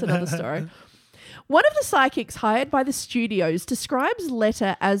 but that's another story. One of the psychics hired by the studios describes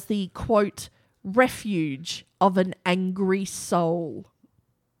Letter as the, quote, refuge of an angry soul.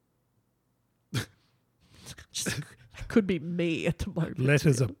 Could be me at the moment.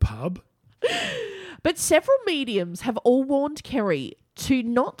 Letter's a pub? But several mediums have all warned Kerry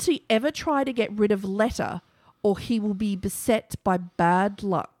not to ever try to get rid of Letter, or he will be beset by bad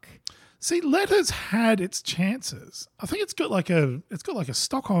luck. See, Letter's had its chances. I think it's got like a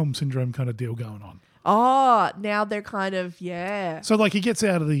Stockholm syndrome kind of deal going on. Oh, now they're kind of, yeah. So like he gets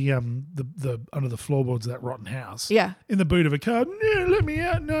out of the under the floorboards of that rotten house. Yeah. In the boot of a car. No, let me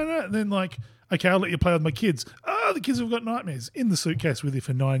out. No. And then like, okay, I'll let you play with my kids. Oh, the kids have got nightmares. In the suitcase with you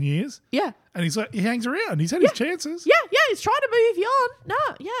for 9 years. Yeah. And he's like, he hangs around. He's had his chances. Yeah, he's trying to move you on.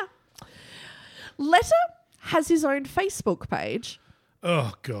 No, yeah. Letter has his own Facebook page.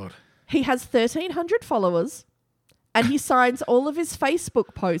 Oh, God. He has 1,300 followers, and he signs all of his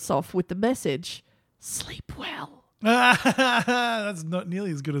Facebook posts off with the message, sleep well. That's not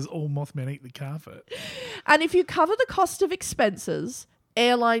nearly as good as all Mothman eat the carpet. And if you cover the cost of expenses,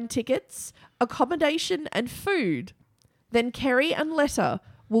 airline tickets, accommodation, and food, then Kerry and Letter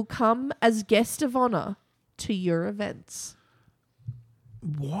will come as guest of honour to your events.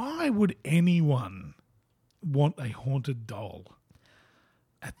 Why would anyone want a haunted doll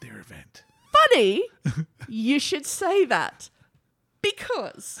at their event? Funny, you should say that.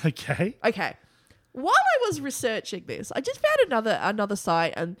 Because... Okay. While I was researching this, I just found another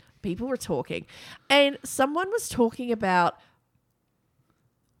site and people were talking. And someone was talking about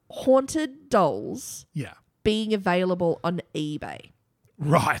haunted dolls being available on eBay.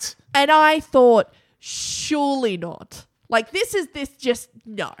 Right. And I thought, surely not. Like,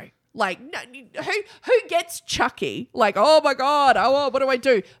 no. Like, no, who gets Chucky? Like, oh my God, what do I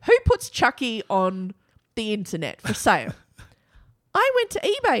do? Who puts Chucky on the internet for sale? I went to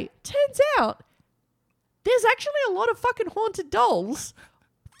eBay. Turns out there's actually a lot of fucking haunted dolls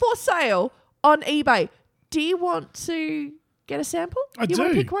for sale on eBay. Do you want to get a sample? I do. You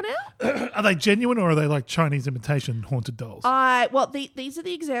want to pick one out? Are they genuine or are they like Chinese imitation haunted dolls? These are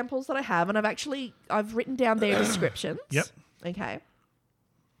the examples that I have, and I've written down their descriptions. Yep. Okay.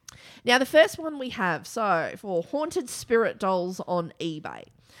 Now, the first one we have, so for haunted spirit dolls on eBay.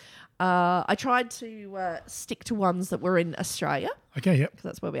 I tried to stick to ones that were in Australia. Okay, yep. Because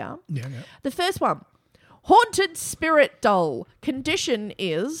that's where we are. Yeah. The first one, haunted spirit doll. Condition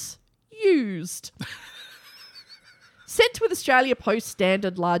is used. Sent with Australia Post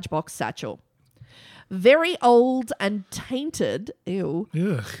standard large box satchel. Very old and tainted, ew,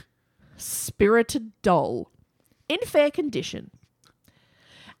 Ugh. spirited doll. In fair condition.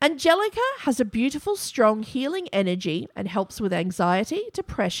 Angelica has a beautiful, strong healing energy and helps with anxiety,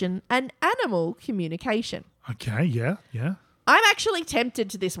 depression, and animal communication. Okay, yeah. I'm actually tempted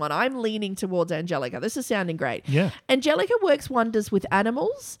to this one. I'm leaning towards Angelica. This is sounding great. Yeah. Angelica works wonders with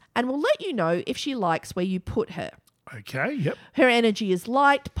animals and will let you know if she likes where you put her. Okay, yep. Her energy is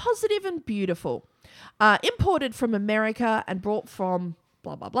light, positive, and beautiful. Imported from America and brought from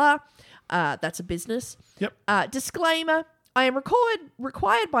blah, blah, blah. That's a business. Yep. Disclaimer. I am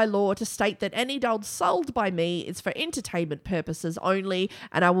required by law to state that any doll sold by me is for entertainment purposes only,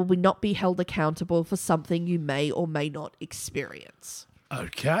 and I will not be held accountable for something you may or may not experience.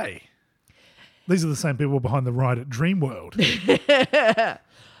 Okay. These are the same people behind the ride at Dreamworld.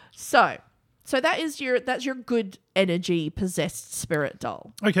 So that's your good energy possessed spirit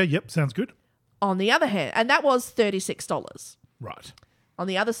doll. Okay, yep, sounds good. On the other hand, and that was $36. Right. On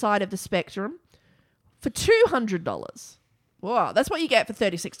the other side of the spectrum, for $200. Wow, that's what you get for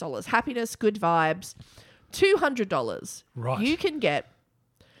 $36. Happiness, good vibes. $200. Right. You can get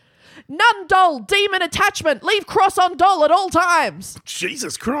Nun Doll Demon Attachment. Leave cross on doll at all times.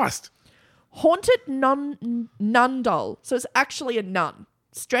 Jesus Christ. Haunted nun doll. So it's actually a nun.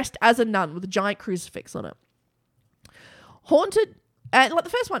 It's dressed as a nun with a giant crucifix on it. Haunted, like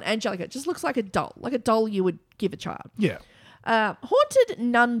the first one, Angelica, just looks like a doll you would give a child. Yeah. Haunted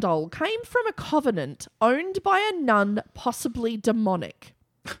nun doll came from a covenant owned by a nun, possibly demonic.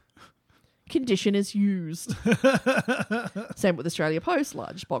 Condition is used. Same with Australia Post,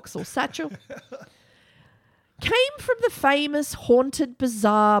 large box or satchel. Came from the famous Haunted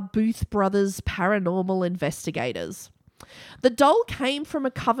Bazaar Booth Brothers paranormal investigators. The doll came from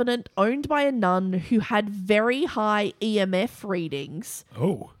a covenant owned by a nun who had very high EMF readings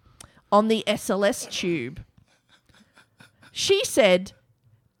on the SLS tube. She said,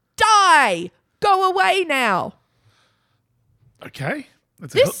 "Die! Go away now." Okay.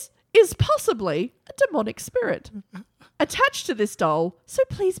 This is possibly a demonic spirit attached to this doll, so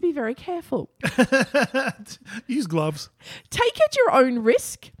please be very careful. Use gloves. Take at your own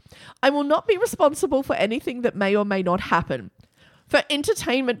risk. I will not be responsible for anything that may or may not happen. For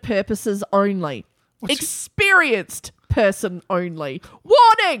entertainment purposes only. Experienced person only.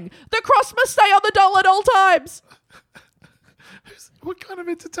 Warning! The cross must stay on the doll at all times. What kind of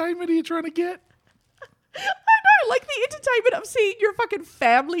entertainment are you trying to get? I know, like the entertainment of seeing your fucking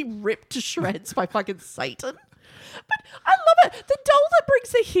family ripped to shreds by fucking Satan. But I love it. The doll that brings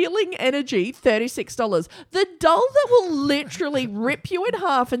the healing energy, $36. The doll that will literally rip you in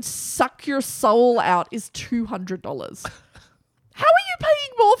half and suck your soul out is $200. How are you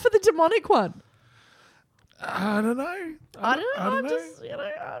paying more for the demonic one? I don't know. I don't know. I don't know. Just,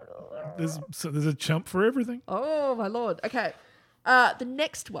 I don't know. There's a chump for everything. Oh, my Lord. Okay. The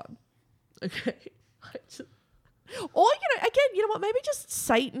next one. Okay. Or, again, you know what? Maybe just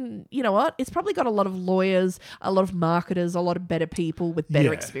Satan, you know what? It's probably got a lot of lawyers, a lot of marketers, a lot of better people with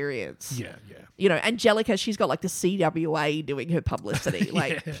better experience. Yeah. Angelica, she's got like the CWA doing her publicity.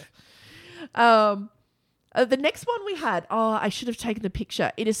 Like, the next one we had, I should have taken the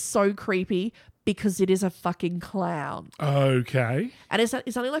picture. It is so creepy because it is a fucking clown. Okay. And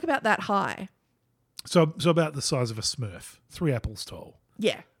it's only like about that high. So about the size of a Smurf. 3 apples tall.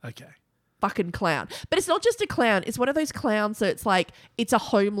 Yeah. Okay. Fucking clown. But it's not just a clown. It's one of those clowns that it's like, it's a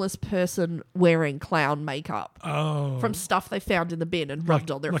homeless person wearing clown makeup. Oh. From stuff they found in the bin and rubbed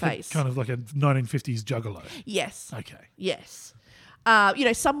on their face. Kind of like a 1950s juggalo. Yes. Okay. Yes.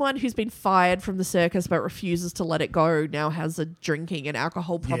 Someone who's been fired from the circus but refuses to let it go now has a drinking and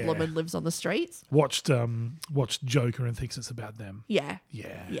alcohol problem and lives on the streets. Watched Joker and thinks it's about them. Yeah.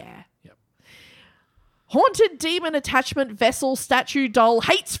 Yeah. Yeah. Yep. Haunted demon attachment vessel statue doll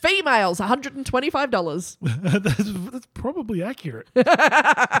hates females, $125. That's probably accurate. Yeah,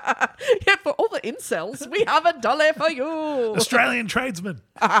 for all the incels, we have a dollar for you. Australian tradesman.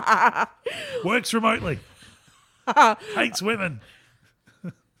 Works remotely. Hates women.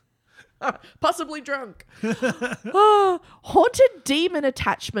 Possibly drunk. Haunted demon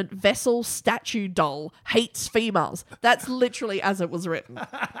attachment vessel statue doll hates females. That's literally as it was written.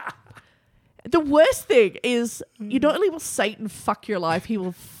 The worst thing is, you not only will Satan fuck your life, he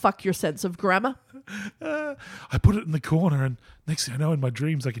will fuck your sense of grammar. I put it in the corner, and next thing I know, in my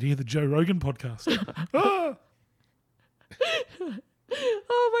dreams, I could hear the Joe Rogan podcast. Oh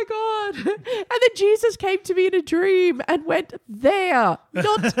my God. And then Jesus came to me in a dream and went, there,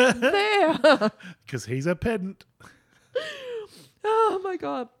 not there. Because he's a pedant. Oh my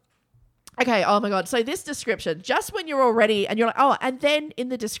God. Okay, oh my God. So this description, just when you're all ready and you're like, oh, and then in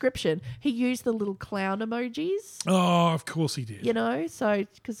the description, he used the little clown emojis, Oh, of course he did. you know, so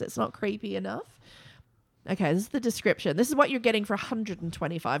because it's not creepy enough. Okay, this is the description. This is what you're getting for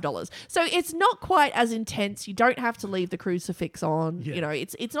 $125. So it's not quite as intense. You don't have to leave the crucifix on. Yeah. You know,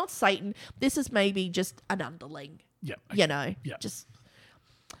 it's not Satan. This is maybe just an underling. Yeah. You know, Yeah. just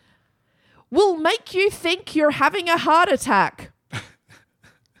will make you think you're having a heart attack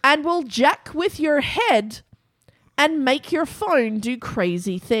and will jack with your head and make your phone do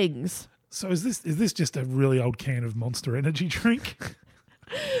crazy things. So is this just a really old can of Monster Energy drink?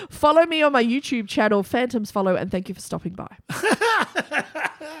 Follow me on my YouTube channel, Phantoms Follow, and thank you for stopping by.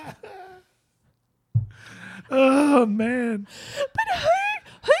 Oh man. But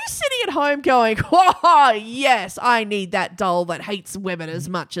who's sitting at home going, oh, yes, I need that doll that hates women as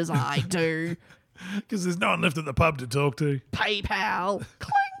much as I do. Because there's no one left at the pub to talk to. PayPal.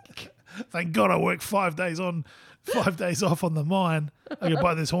 Clink. Thank God I work 5 days on, 5 days off on the mine. I can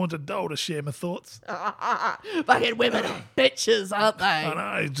buy this haunted doll to share my thoughts. Fucking women are bitches, aren't they?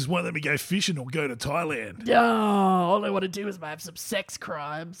 I know, just won't let me go fishing or go to Thailand. Oh, all I want to do is have some sex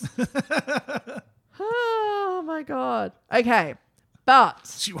crimes. Oh, my God. Okay,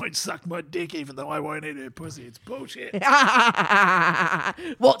 but... She won't suck my dick even though I won't eat her pussy. It's bullshit.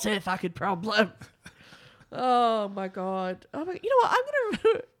 What's her fucking problem? Oh, my God. Oh my, you know what? I'm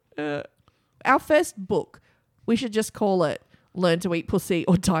going to... our first book, we should just call it Learn to Eat Pussy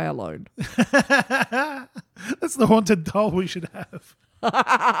or Die Alone. That's the haunted doll we should have.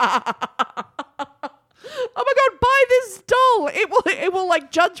 Oh my God, buy this doll. It will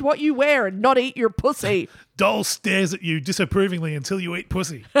like judge what you wear and not eat your pussy. Doll stares at you disapprovingly until you eat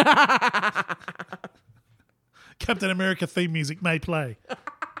pussy. Captain America theme music may play.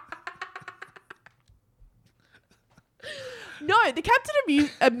 No, the Captain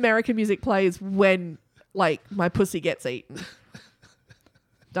America music plays when like my pussy gets eaten.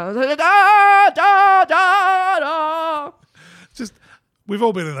 Da, da, da, da, da, da, da. Just, we've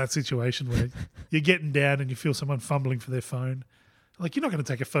all been in that situation where you're getting down and you feel someone fumbling for their phone. Like, you're not going to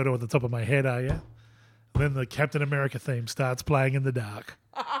take a photo at the top of my head, are you? And then the Captain America theme starts playing in the dark.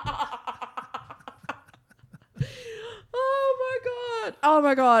 Oh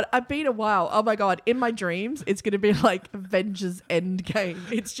my God. I've been a while. Oh my God. In my dreams, it's going to be like Avengers Endgame.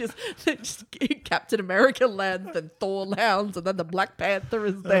 It's just Captain America lands, then Thor lands, and then the Black Panther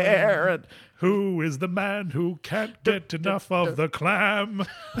is there. And Who is the man who can't get enough of the clam?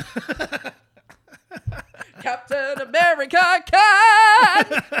 Captain America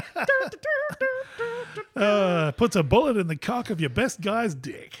can. Puts a bullet in the cock of your best guy's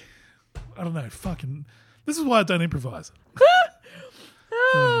dick. I don't know. Fucking. This is why I don't improvise.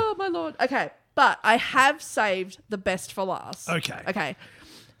 Oh, my Lord. Okay. But I have saved the best for last. Okay.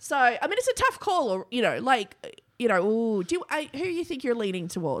 So, I mean, it's a tough call, or, you know, like, you know, who do you think you're leaning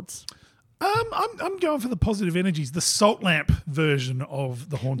towards? I'm going for the positive energies, the salt lamp version of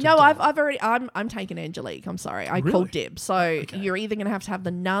the haunted No, doll. I've already, I'm taking Angelique. I'm sorry. I Really? called dibs. So you're either going to have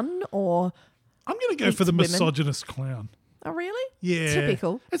the nun or... I'm going to go for the women. misogynist clown. Oh, really? Yeah.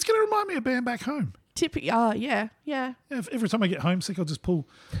 Typical. It's going to remind me of Band Back Home. Yeah. Every time I get homesick, I'll just pull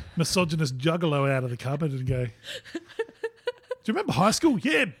misogynist juggalo out of the cupboard and go, do you remember high school?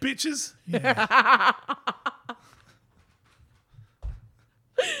 Yeah, bitches. Yeah.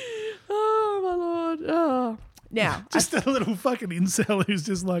 Oh, my Lord. Oh. Now, Just a little fucking incel who's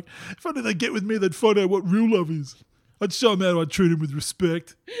just like, if only they'd get with me, they'd find out what real love is. I'd show them how I'd treat them with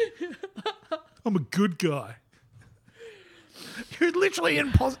respect. I'm a good guy. You're literally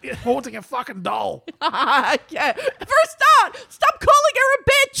haunting a fucking doll. yeah. For a start, stop calling her a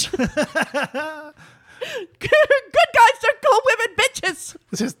bitch. Good guys don't call women bitches.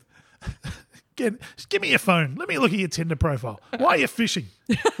 It's just give me your phone. Let me look at your Tinder profile. Why are you fishing?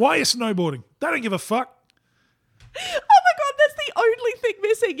 Why are you snowboarding? They don't give a fuck. Oh my God, that's the only thing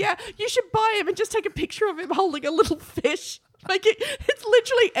missing. Yeah, you should buy him and just take a picture of him holding a little fish. Like it's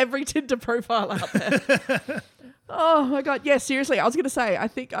literally every Tinder profile out there. Oh my God, yeah, seriously. I was gonna say, I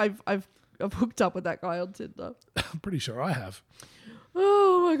think I've hooked up with that guy on Tinder. I'm pretty sure I have.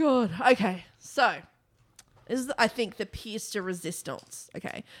 Oh my God. Okay, so this is, I think, the pièce de resistance.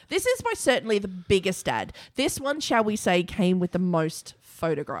 Okay, this is by certainly the biggest ad. This one, shall we say, came with the most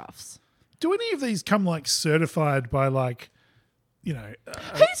photographs. Do any of these come like certified by like, you know?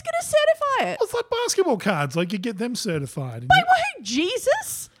 Who's going to certify it? It's like basketball cards. Like you get them certified. Wait, what?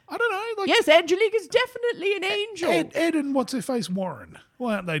 Jesus? I don't know. Like Yes, Angelique is definitely an angel. Ed and what's her face Warren.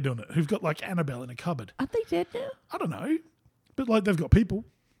 Why aren't they doing it? Who've got like Annabelle in a cupboard? Aren't they dead now? I don't know, but like they've got people.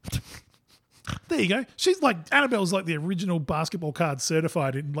 There you go. She's like Annabelle's like the original basketball card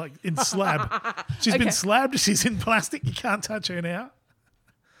certified in slab. She's been slabbed. She's in plastic. You can't touch her now.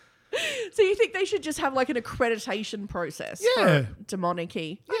 So you think they should just have like an accreditation process Yeah. for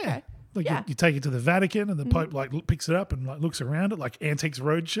demonic-y? Yeah. Okay. Like Yeah. you take it to the Vatican and the Pope like picks it up and like looks around it like Antiques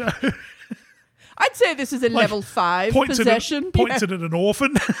Roadshow. I'd say this is a level 5 possession. Points it at an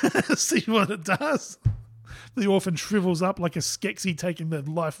orphan. See what it does. The orphan shrivels up like a Skeksis taking the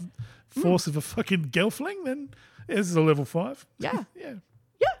life force of a fucking gelfling. Then this is a level 5. Yeah. Yeah.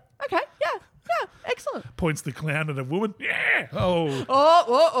 Yeah. Okay. Yeah. Yeah. Excellent. Points the clown at a woman. Yeah. Oh.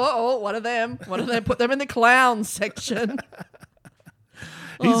 Oh, one of them. Put them in the clown section.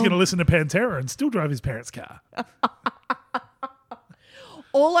 He's going to listen to Pantera and still drive his parents' car.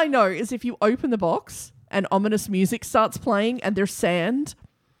 All I know is if you open the box and ominous music starts playing and there's sand,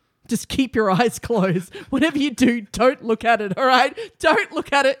 just keep your eyes closed. Whatever you do, don't look at it, all right? Don't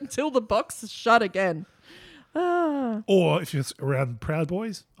look at it until the box is shut again. Or if you're around Proud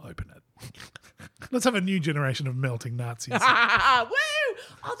Boys, open it. Let's have a new generation of melting Nazis. Woo!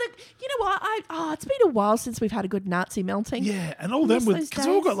 You know what? It's been a while since we've had a good Nazi melting. Yeah, and all them Miss because those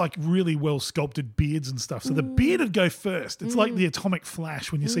they've all days. got like really well sculpted beards and stuff. So the beard would go first. It's like the atomic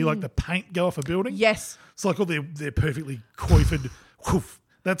flash when you see like the paint go off a building. Yes. It's like all they're perfectly coifed. Woof,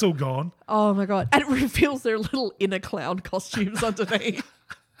 that's all gone. Oh my God. And it reveals their little inner clown costumes underneath.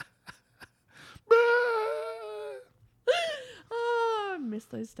 Oh, I miss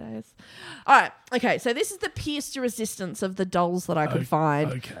those days. All right. Okay. So this is the pierced resistance of the dolls that I could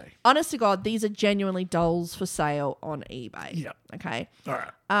find. Okay. Honest to God, these are genuinely dolls for sale on eBay. Yep. Okay. All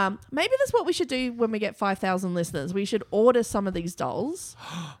right. Maybe that's what we should do when we get 5,000 listeners. We should order some of these dolls.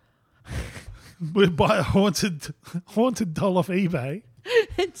 We'll buy a haunted doll off eBay.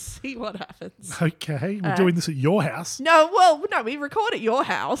 And see what happens. Okay. We're doing this at your house. No, we record at your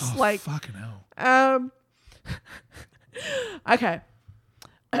house. Oh, fucking hell. Okay.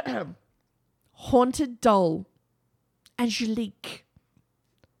 Haunted doll. Angelique.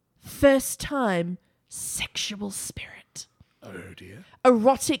 First time sexual spirit. Oh dear.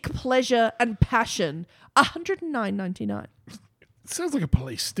 Erotic pleasure and passion. $109.99. Sounds like a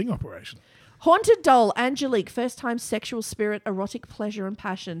police sting operation. Haunted doll, Angelique, first time sexual spirit, erotic pleasure and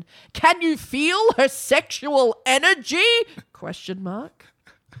passion. Can you feel her sexual energy? Question mark.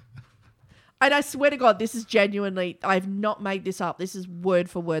 And I swear to God, this is genuinely, I've not made this up. This is word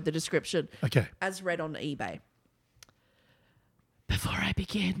for word the description Okay. as read on eBay. Before I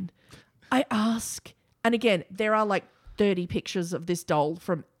begin, I ask, and again, there are like 30 pictures of this doll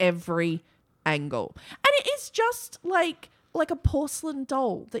from every angle. And it is just like a porcelain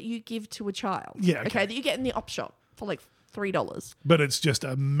doll that you give to a child. Yeah, okay. That you get in the op shop for like $3. But it's just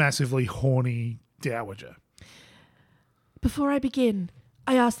a massively horny dowager. Before I begin,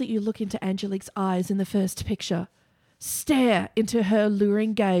 I ask that you look into Angelique's eyes in the first picture. Stare into her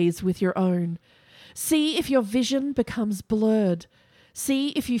alluring gaze with your own. See if your vision becomes blurred. See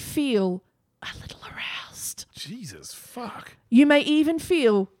if you feel a little aroused. Jesus, fuck. You may even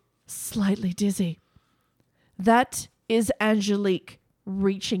feel slightly dizzy. That is Angelique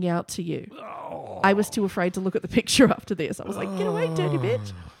reaching out to you. Oh. I was too afraid to look at the picture after this. I was like, get away, dirty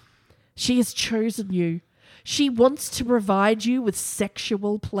bitch. She has chosen you. She wants to provide you with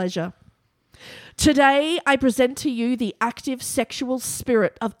sexual pleasure. Today, I present to you the active sexual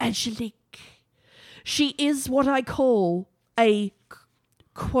spirit of Angelique. She is what I call a,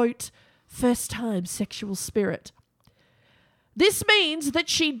 quote, first-time sexual spirit. This means that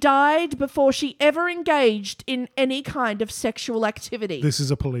she died before she ever engaged in any kind of sexual activity. This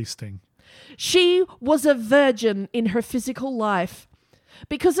is a police sting. She was a virgin in her physical life.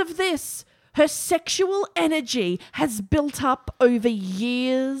 Because of this, her sexual energy has built up over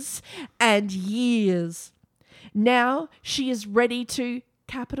years and years. Now she is ready to,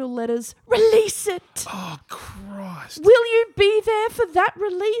 capital letters, release it. Oh, Christ. Will you be there for that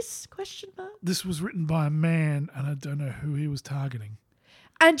release? Question mark. This was written by a man, and I don't know who he was targeting.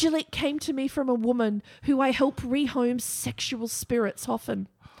 Angelique came to me from a woman who I help rehome sexual spirits often.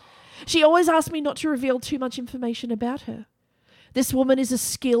 She always asked me not to reveal too much information about her. This woman is a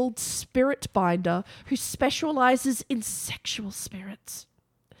skilled spirit binder who specializes in sexual spirits.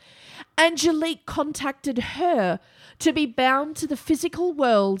 Angelique contacted her to be bound to the physical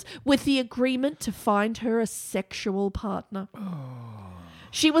world with the agreement to find her a sexual partner.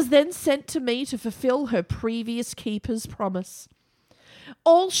 She was then sent to me to fulfill her previous keeper's promise.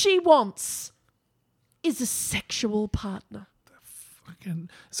 All she wants is a sexual partner. Fucking,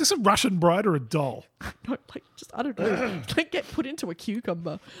 is this a Russian bride or a doll? No, I don't know. Don't get put into a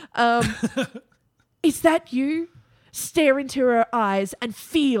cucumber. Is that you? Stare into her eyes and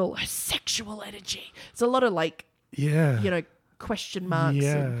feel her sexual energy. It's a lot of Yeah. question marks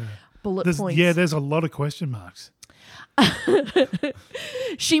Yeah. and bullet There's, points. yeah, there's a lot of question marks.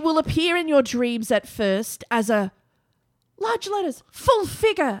 She will appear in your dreams at first as a large letters, full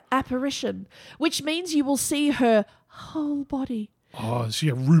figure apparition, which means you will see her whole body. Oh, is she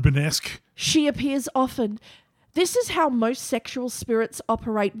a Rubenesque? She appears often. This is how most sexual spirits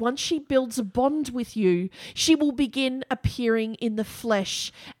operate. Once she builds a bond with you, she will begin appearing in the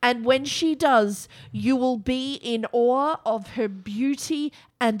flesh. And when she does, you will be in awe of her beauty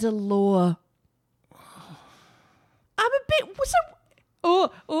and allure. I'm a bit...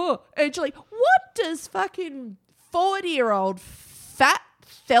 Angelique, what does fucking 40-year-old fat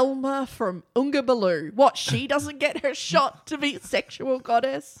Thelma from Oonga Balloo, what, she doesn't get her shot to be sexual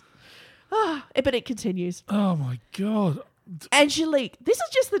goddess? But it continues. Oh, my God. Angelique, this is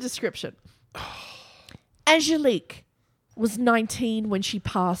just the description. Angelique was 19 when she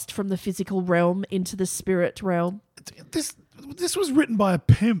passed from the physical realm into the spirit realm. This was written by a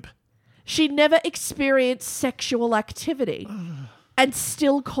pimp. She never experienced sexual activity and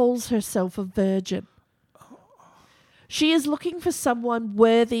still calls herself a virgin. She is looking for someone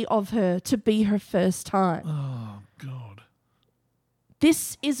worthy of her to be her first time. Oh, God.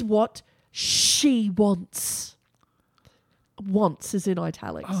 This is what she wants. Wants is in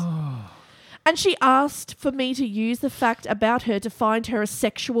italics. And she asked for me to use the fact about her to find her a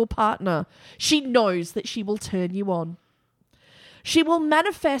sexual partner. She knows that she will turn you on. She will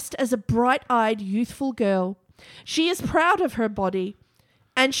manifest as a bright-eyed, youthful girl. She is proud of her body,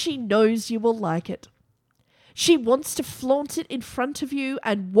 and she knows you will like it. She wants to flaunt it in front of you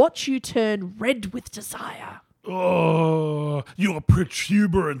and watch you turn red with desire. Oh, your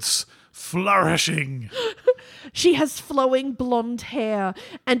protuberance flourishing. She has flowing blonde hair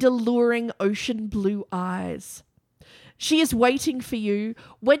and alluring ocean blue eyes. She is waiting for you.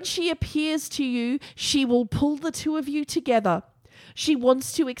 When she appears to you, she will pull the two of you together. She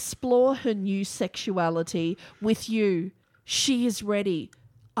wants to explore her new sexuality with you. She is ready.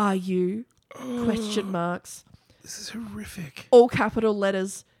 Are you? Question marks. This is horrific. All capital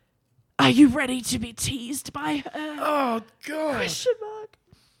letters. Are you ready to be teased by her? Oh, God. Question mark.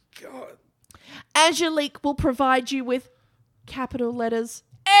 God. Angelique will provide you with capital letters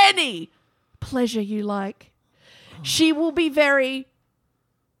any pleasure you like. She will be very,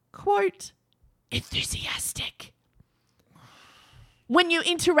 quote, enthusiastic when you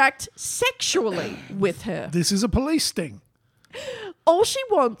interact sexually with her. This is a police sting. All she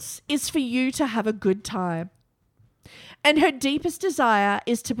wants is for you to have a good time. And her deepest desire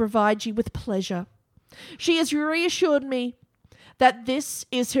is to provide you with pleasure. She has reassured me that this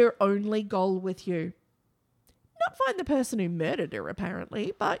is her only goal with you. Not find the person who murdered her,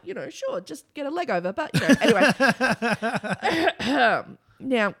 apparently, but, sure, just get a leg over. But, anyway.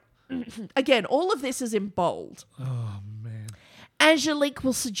 Now, again, all of this is in bold. Oh, man. Angelique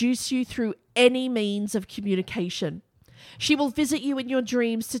will seduce you through any means of communication. She will visit you in your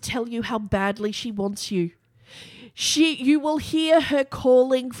dreams to tell you how badly she wants you. You will hear her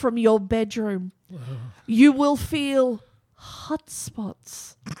calling from your bedroom. You will feel hot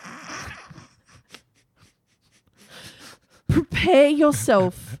spots. Prepare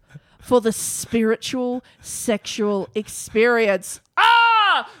yourself for the spiritual sexual experience.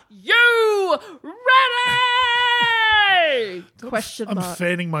 Are you ready? Question I'm mark.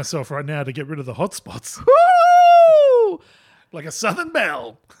 fanning myself right now to get rid of the hot spots. Woo! Like a Southern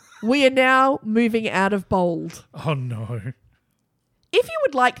belle. We are now moving out of bold. Oh, no. If you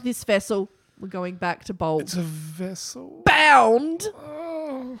would like this vessel, we're going back to bold. It's a vessel. Bound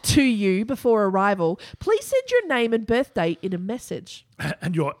Oh. to you before arrival, please send your name and birth date in a message.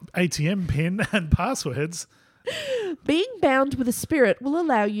 And your ATM pin and passwords. Being bound with a spirit will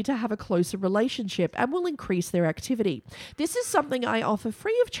allow you to have a closer relationship and will increase their activity. This is something I offer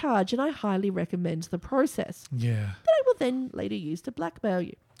free of charge, and I highly recommend the process Yeah. that I will then later use to blackmail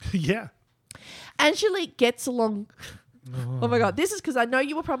you. Yeah. Angelique gets along... Oh my God, this is because I know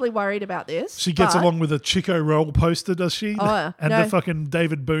you were probably worried about this. She gets but- along with a Chico Roll poster, does she? Oh, yeah. And No. the fucking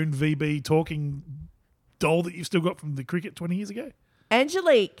David Boone VB talking doll that you've still got from the cricket 20 years ago?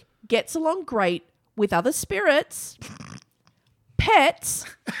 Angelique gets along great with other spirits, pets,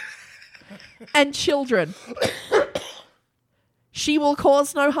 and children. She will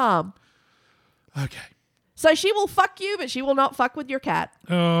cause no harm. Okay. So she will fuck you, but she will not fuck with your cat.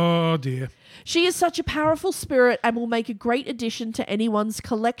 Oh, dear. She is such a powerful spirit and will make a great addition to anyone's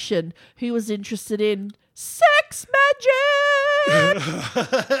collection who is interested in sex magic.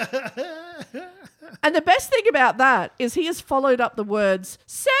 And the best thing about that is he has followed up the words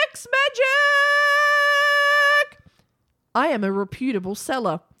sex magic I am a reputable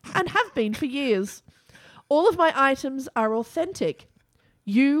seller and have been for years. All of my items are authentic.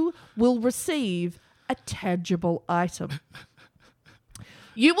 You will receive a tangible item.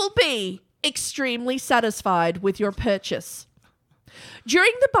 You will be extremely satisfied with your purchase.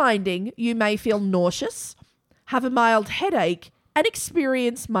 During the binding, you may feel nauseous, have a mild headache, and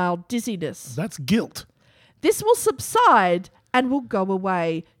experience mild dizziness. That's guilt. This will subside and will go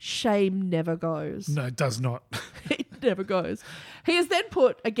away. Shame never goes. No, it does not. It never goes. He is then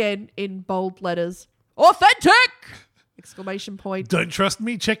put, again in bold letters, authentic! Exclamation point. Don't trust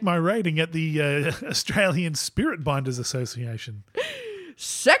me? Check my rating at the Australian Spirit Binders Association.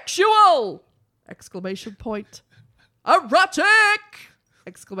 Sexual! Exclamation point. Erotic!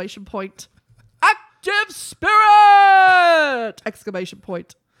 Exclamation point. Active spirit! Exclamation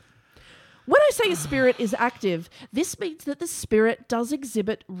point. When I say a spirit is active, this means that the spirit does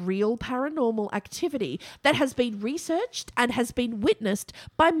exhibit real paranormal activity that has been researched and has been witnessed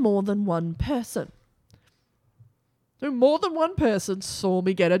by more than one person. So more than one person saw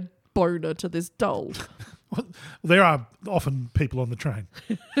me get a boner to this doll. Well, there are often people on the train.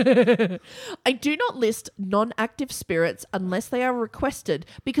 I do not list non-active spirits unless they are requested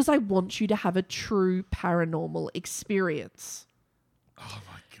because I want you to have a true paranormal experience. Oh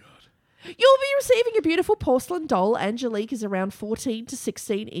my God. You'll be receiving a beautiful porcelain doll. Angelique is around 14 to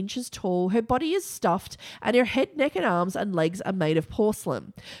 16 inches tall. Her body is stuffed and her head, neck and arms and legs are made of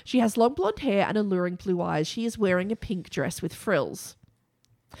porcelain. She has long blonde hair and alluring blue eyes. She is wearing a pink dress with frills.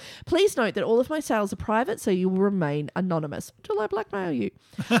 Please note that all of my sales are private, so you will remain anonymous until I blackmail you.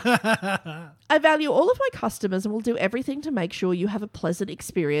 I value all of my customers and will do everything to make sure you have a pleasant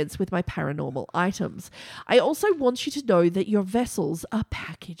experience with my paranormal items. I also want you to know that your vessels are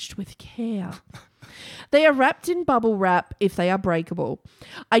packaged with care. They are wrapped in bubble wrap if they are breakable.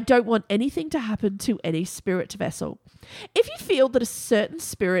 I don't want anything to happen to any spirit vessel. If you feel that a certain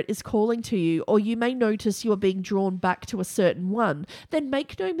spirit is calling to you, or you may notice you are being drawn back to a certain one, then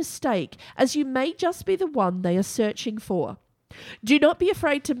make no mistake, as you may just be the one they are searching for. Do not be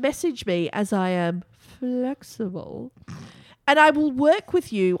afraid to message me, as I am flexible, and I will work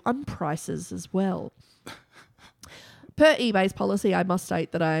with you on prices as well. Per eBay's policy, I must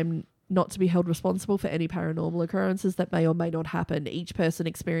state that I'm not to be held responsible for any paranormal occurrences that may or may not happen. Each person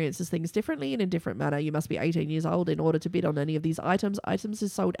experiences things differently in a different manner. You must be 18 years old in order to bid on any of these items. Items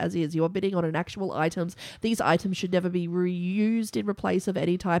is sold as is. You are bidding on an actual items. These items should never be reused in replace of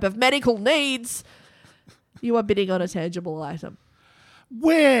any type of medical needs. You are bidding on a tangible item.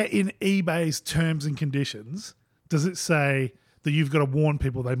 Where in eBay's terms and conditions does it say that you've got to warn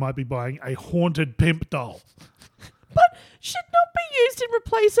people they might be buying a haunted pimp doll? But should not be used in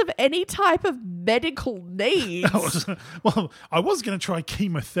replace of any type of medical needs. I was going to try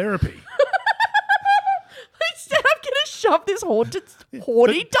chemotherapy. Instead, I'm going to shove this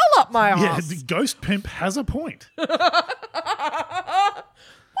horny doll up my Yeah, ass. the ghost pimp has a point. What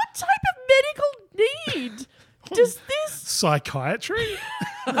type of medical need does this? Psychiatry?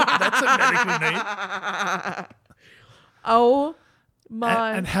 That's a medical need. Oh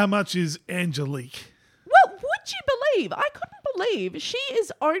my. And how much is Angelique? Well, would you believe? I couldn't believe she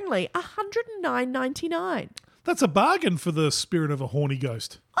is only $109.99. That's a bargain for the spirit of a horny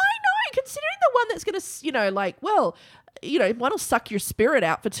ghost. I know, considering the one that's going to, one will suck your spirit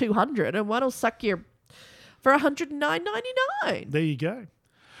out for $200 and one will suck your for $109.99. There you go.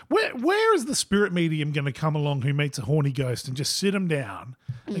 Where is the spirit medium going to come along who meets a horny ghost and just sit him down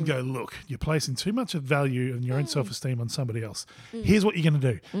and go, look, you're placing too much of value and your own self-esteem on somebody else. Here's what you're going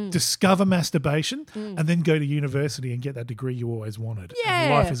to do. Discover masturbation and then go to university and get that degree you always wanted. Yeah.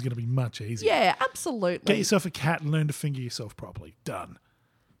 And life is going to be much easier. Yeah, absolutely. Get yourself a cat and learn to finger yourself properly. Done.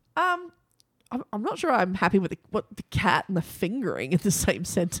 I'm not sure I'm happy with the cat and the fingering in the same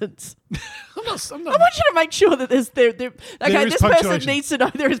sentence. I'm not. I want you to make sure that there's There okay, is this person punctuation. needs to know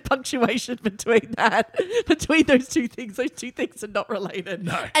there is punctuation between those two things. Those two things are not related.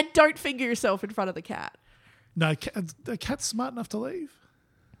 No. And don't finger yourself in front of the cat. No, the cat's smart enough to leave.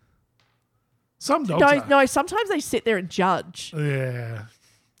 Some dogs are. No, sometimes they sit there and judge. Yeah.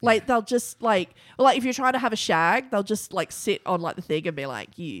 Like they'll just like if you're trying to have a shag, they'll just like sit on like the thing and be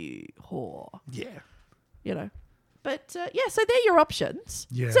like, you whore. Yeah. You know. But so they're your options.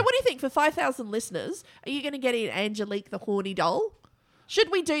 Yeah. So what do you think for 5,000 listeners? Are you going to get in Angelique the horny doll?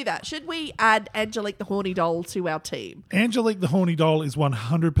 Should we do that? Should we add Angelique the horny doll to our team? Angelique the horny doll is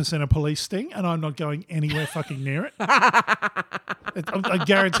 100% a police sting, and I'm not going anywhere fucking near it. I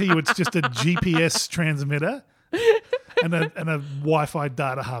guarantee you it's just a GPS transmitter. and a Wi-Fi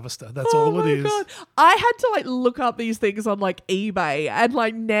data harvester. That's all it is. God. I had to like look up these things on like eBay, and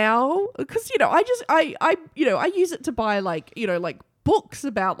like now, because I use it to buy like books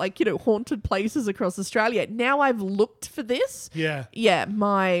about like haunted places across Australia. Now I've looked for this. Yeah.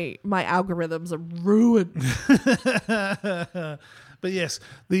 My algorithms are ruined. But yes,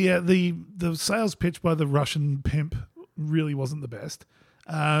 the sales pitch by the Russian pimp really wasn't the best.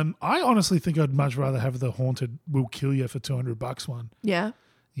 I honestly think I'd much rather have the haunted "We'll kill you for $200" one. Yeah.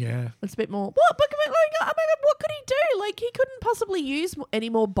 Yeah. It's a bit more. What? But like, oh my God, what could he do? Like, he couldn't possibly use any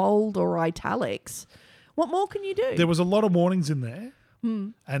more bold or italics. What more can you do? There was a lot of warnings in there.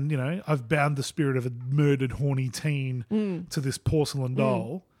 And, I've bound the spirit of a murdered, horny teen to this porcelain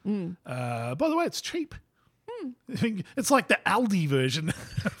doll. By the way, it's cheap. It's like the Aldi version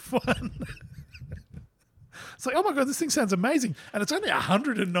of one. It's like, oh my God, this thing sounds amazing. And it's only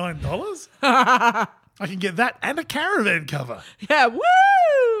 $109. I can get that and a caravan cover. Yeah,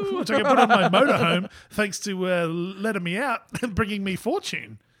 woo! Which I can put on my motorhome thanks to letting me out and bringing me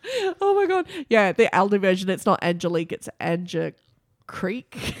fortune. Oh my God. Yeah, the Aldi version, it's not Angelique, it's Anja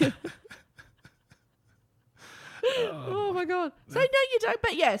Creek. Oh my God. So no, you don't.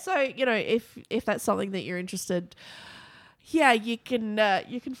 But yeah, so if that's something that you're interested, yeah, you can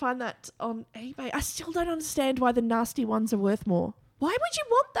find that on eBay. I still don't understand why the nasty ones are worth more. Why would you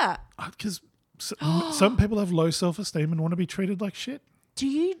want that? Because some people have low self-esteem and want to be treated like shit. Do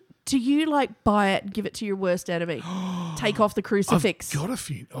you like buy it and give it to your worst enemy? Take off the crucifix. I've got a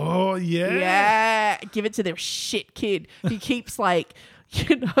few. Oh yeah. Yeah. Give it to their shit kid who keeps like,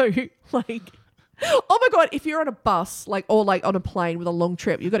 oh my God, if you're on a bus, or on a plane with a long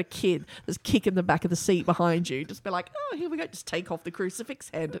trip, you've got a kid that's kicking the back of the seat behind you, just be like, oh, here we go, just take off the crucifix,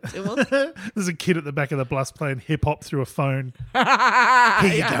 hand it to him. There's a kid at the back of the bus playing hip-hop through a phone.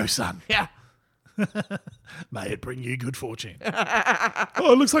 Here you go, son. Yeah. May it bring you good fortune.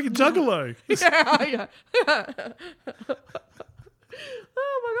 Oh, it looks like a juggalo. Yeah.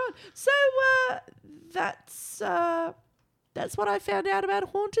 Oh my God. So that's what I found out about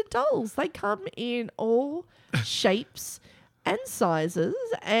haunted dolls. They come in all shapes and sizes.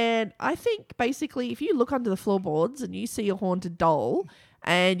 And I think basically if you look under the floorboards and you see a haunted doll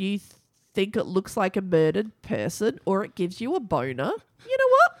and you think it looks like a murdered person or it gives you a boner, you know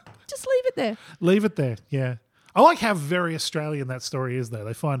what? Just leave it there. Leave it there, yeah. I like how very Australian that story is, though.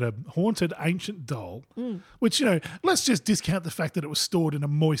 They find a haunted ancient doll, which, let's just discount the fact that it was stored in a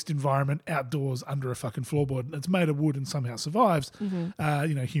moist environment outdoors under a fucking floorboard and it's made of wood and somehow survives.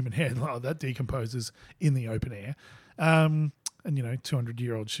 Human hair, that decomposes in the open air. And,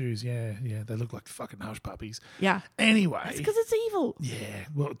 200-year-old shoes, yeah, they look like fucking hush puppies. Yeah. Anyway. It's because it's evil. Yeah,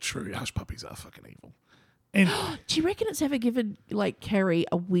 well, true. Hush puppies are fucking evil. Anyway. Do you reckon it's ever given, Kerry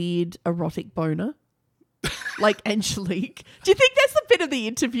a weird erotic boner? Like Angelique. Do you think that's the bit of the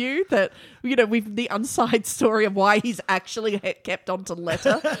interview that, with the unside story of why he's actually kept on to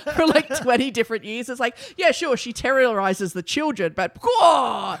letter for 20 different years? It's like, yeah, sure, she terrorizes the children, but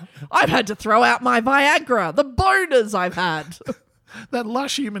God, I've had to throw out my Viagra, the boners I've had. That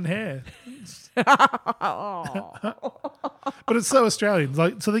lush human hair. But it's so Australian.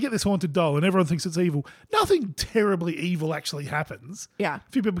 So they get this haunted doll and everyone thinks it's evil. Nothing terribly evil actually happens. Yeah. A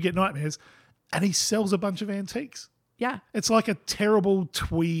few people get nightmares. And he sells a bunch of antiques. Yeah. It's like a terrible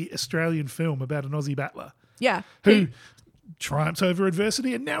twee Australian film about an Aussie battler. Yeah. Who triumphs over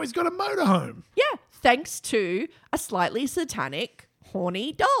adversity and now he's got a motorhome. Yeah. Thanks to a slightly satanic,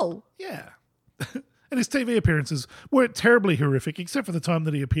 horny doll. Yeah. And his TV appearances weren't terribly horrific, except for the time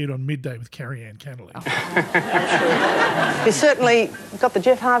that he appeared on Midday with Carrie Ann Cannelly. He's certainly got the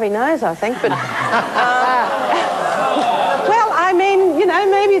Jeff Harvey nose, I think, but... well, I mean,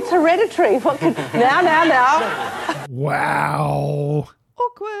 maybe it's hereditary. What could... Now. Wow.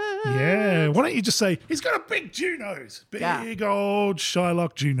 Awkward. Yeah. Why don't you just say, he's got a big Jew nose. Big old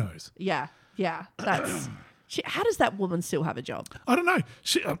Shylock Jew nose. Yeah. That's... How does that woman still have a job? I don't know.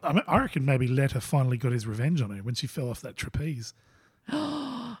 I reckon maybe Letta finally got his revenge on her when she fell off that trapeze.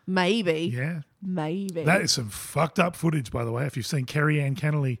 Maybe. Yeah. Maybe. That is some fucked up footage, by the way, if you've seen Carrie Ann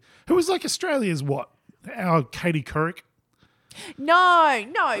Cannelly, who was like Australia's our Katie Couric. No,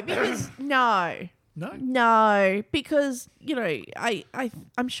 because No? No, because,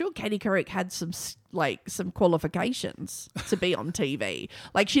 I'm sure Katie Couric had some qualifications to be on TV.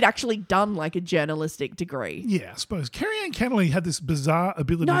 She'd actually done a journalistic degree. Yeah, I suppose. Carrie Ann Cannelly had this bizarre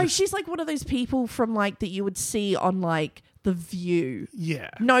ability. No, she's one of those people from that you would see on The View.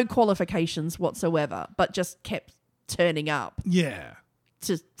 Yeah. No qualifications whatsoever, but just kept turning up. Yeah.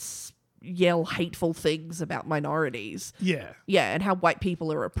 To yell hateful things about minorities. Yeah. Yeah, and how white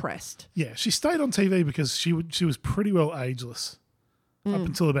people are oppressed. Yeah, she stayed on TV because she was pretty well ageless up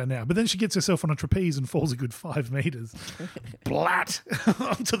until about now. But then she gets herself on a trapeze and falls a good 5 meters, blat,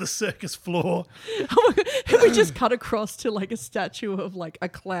 onto the circus floor. We just cut across to like a statue of like a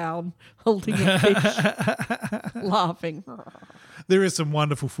clown holding a fish, laughing. There is some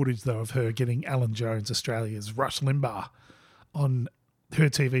wonderful footage, though, of her getting Alan Jones, Australia's Rush Limbaugh, on her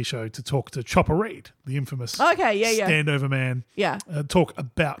TV show to talk to Chopper Read, the infamous standover man. Yeah. Talk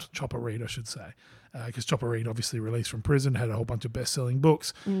about Chopper Read, I should say. Because Chopper Read, obviously released from prison, had a whole bunch of best-selling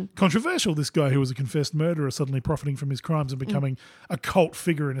books. Controversial, this guy who was a confessed murderer suddenly profiting from his crimes and becoming a cult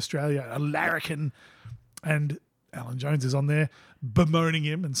figure in Australia, a larrikin. And Alan Jones is on there bemoaning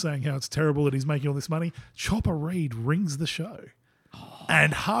him and saying how it's terrible that he's making all this money. Chopper Read rings the show.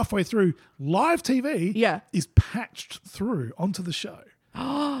 And halfway through, live TV is patched through onto the show.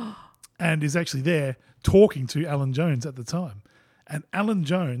 And is actually there talking to Alan Jones at the time. And Alan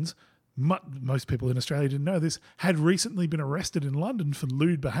Jones, most people in Australia didn't know this, had recently been arrested in London for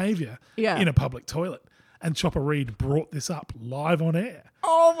lewd behaviour in a public toilet. And Chopper Read brought this up live on air.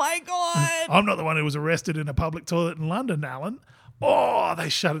 Oh, my God. I'm not the one who was arrested in a public toilet in London, Alan. Oh, they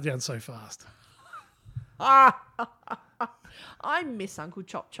shut it down so fast. I miss Uncle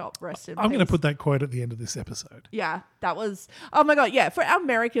Chop Chop, rest in peace. I'm going to put that quote at the end of this episode. Yeah, that was... Oh, my God, yeah. For our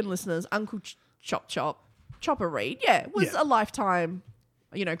American listeners, Uncle Chop Chop, Chopper Read, was a lifetime,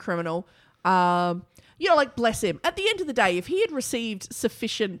 criminal. Like, bless him. At the end of the day, if he had received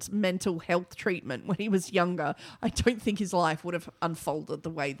sufficient mental health treatment when he was younger, I don't think his life would have unfolded the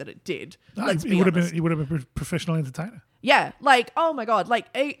way that it did. He would have been a professional entertainer. Yeah, like, oh my God, like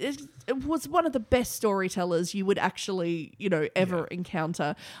it was one of the best storytellers you would actually, ever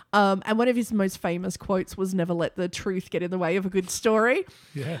encounter. And one of his most famous quotes was, "Never let the truth get in the way of a good story."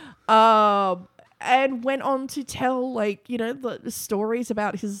 Yeah. And went on to tell, the stories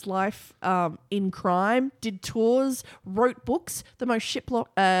about his life in crime, did tours, wrote books, the most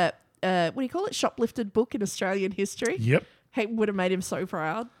shoplifted book in Australian history. Yep. Hey, would have made him so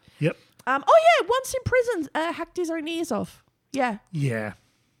proud. Yep. Once in prison, hacked his own ears off. Yeah. Yeah.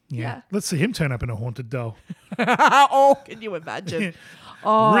 Let's see him turn up in a haunted doll. Oh, can you imagine?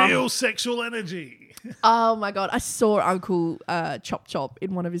 Real sexual energy. Oh my God. I saw Uncle Chop Chop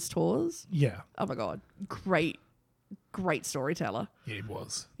in one of his tours. Yeah. Oh my God. Great storyteller. Yeah, he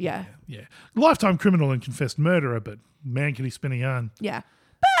was. Yeah. Yeah. Lifetime criminal and confessed murderer, but man, can he spin a yarn. Yeah.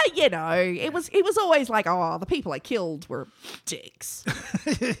 But, it was always like, oh, the people I killed were dicks.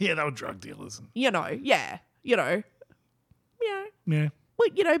 Yeah, they were drug dealers. Yeah. Yeah. Well,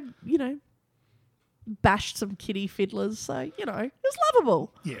 bashed some kiddie fiddlers, so, it was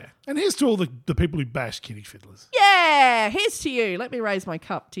lovable. Yeah. And here's to all the people who bash kiddie fiddlers. Yeah, here's to you. Let me raise my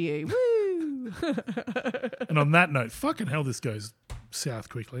cup to you. Woo! And on that note, fucking hell, this goes south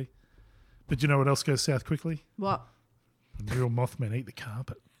quickly. But you know what else goes south quickly? What? When real Mothman eat the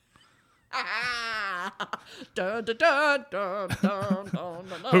carpet. Dun, dun, dun, dun, dun, dun,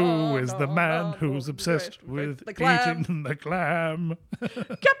 Who is the man who's obsessed with eating the clam? Captain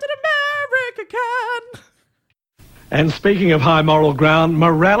America can. And speaking of high moral ground,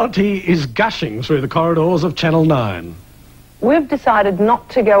 morality is gushing through the corridors of Channel 9. We've decided not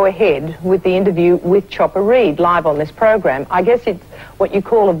to go ahead with the interview with Chopper Read live on this program. I guess it's what you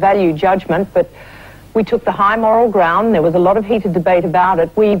call a value judgment, but we took the high moral ground. There was a lot of heated debate about it.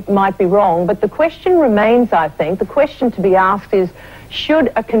 We might be wrong, but the question remains, I think, the question to be asked is,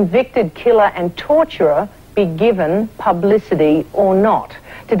 should a convicted killer and torturer be given publicity or not?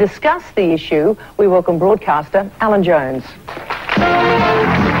 To discuss the issue, we welcome broadcaster Alan Jones.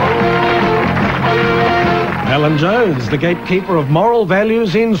 Alan Jones, the gatekeeper of moral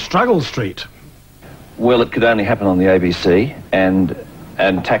values in Struggle Street. Well, it could only happen on the ABC, and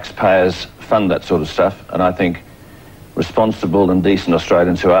taxpayers fund that sort of stuff, and I think responsible and decent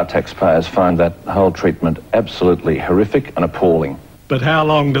Australians who are taxpayers find that whole treatment absolutely horrific and appalling. But how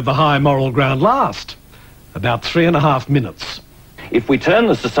long did the high moral ground last? About 3.5 minutes. If we turn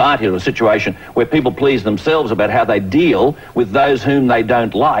the society to a situation where people please themselves about how they deal with those whom they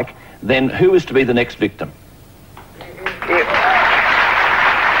don't like, then who is to be the next victim?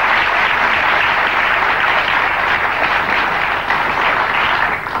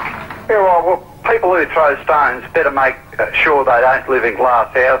 Well, people who throw stones better make sure they don't live in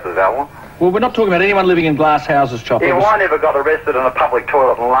glass houses, Alan. Well, we're not talking about anyone living in glass houses, Chopper. Yeah, well, I never got arrested in a public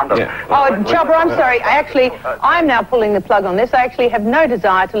toilet in London. Yeah. Oh, Chopper, I'm sorry. I'm now pulling the plug on this. I actually have no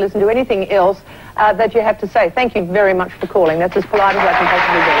desire to listen to anything else that you have to say. Thank you very much for calling. That's as polite as I can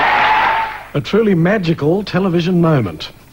possibly be. A truly magical television moment.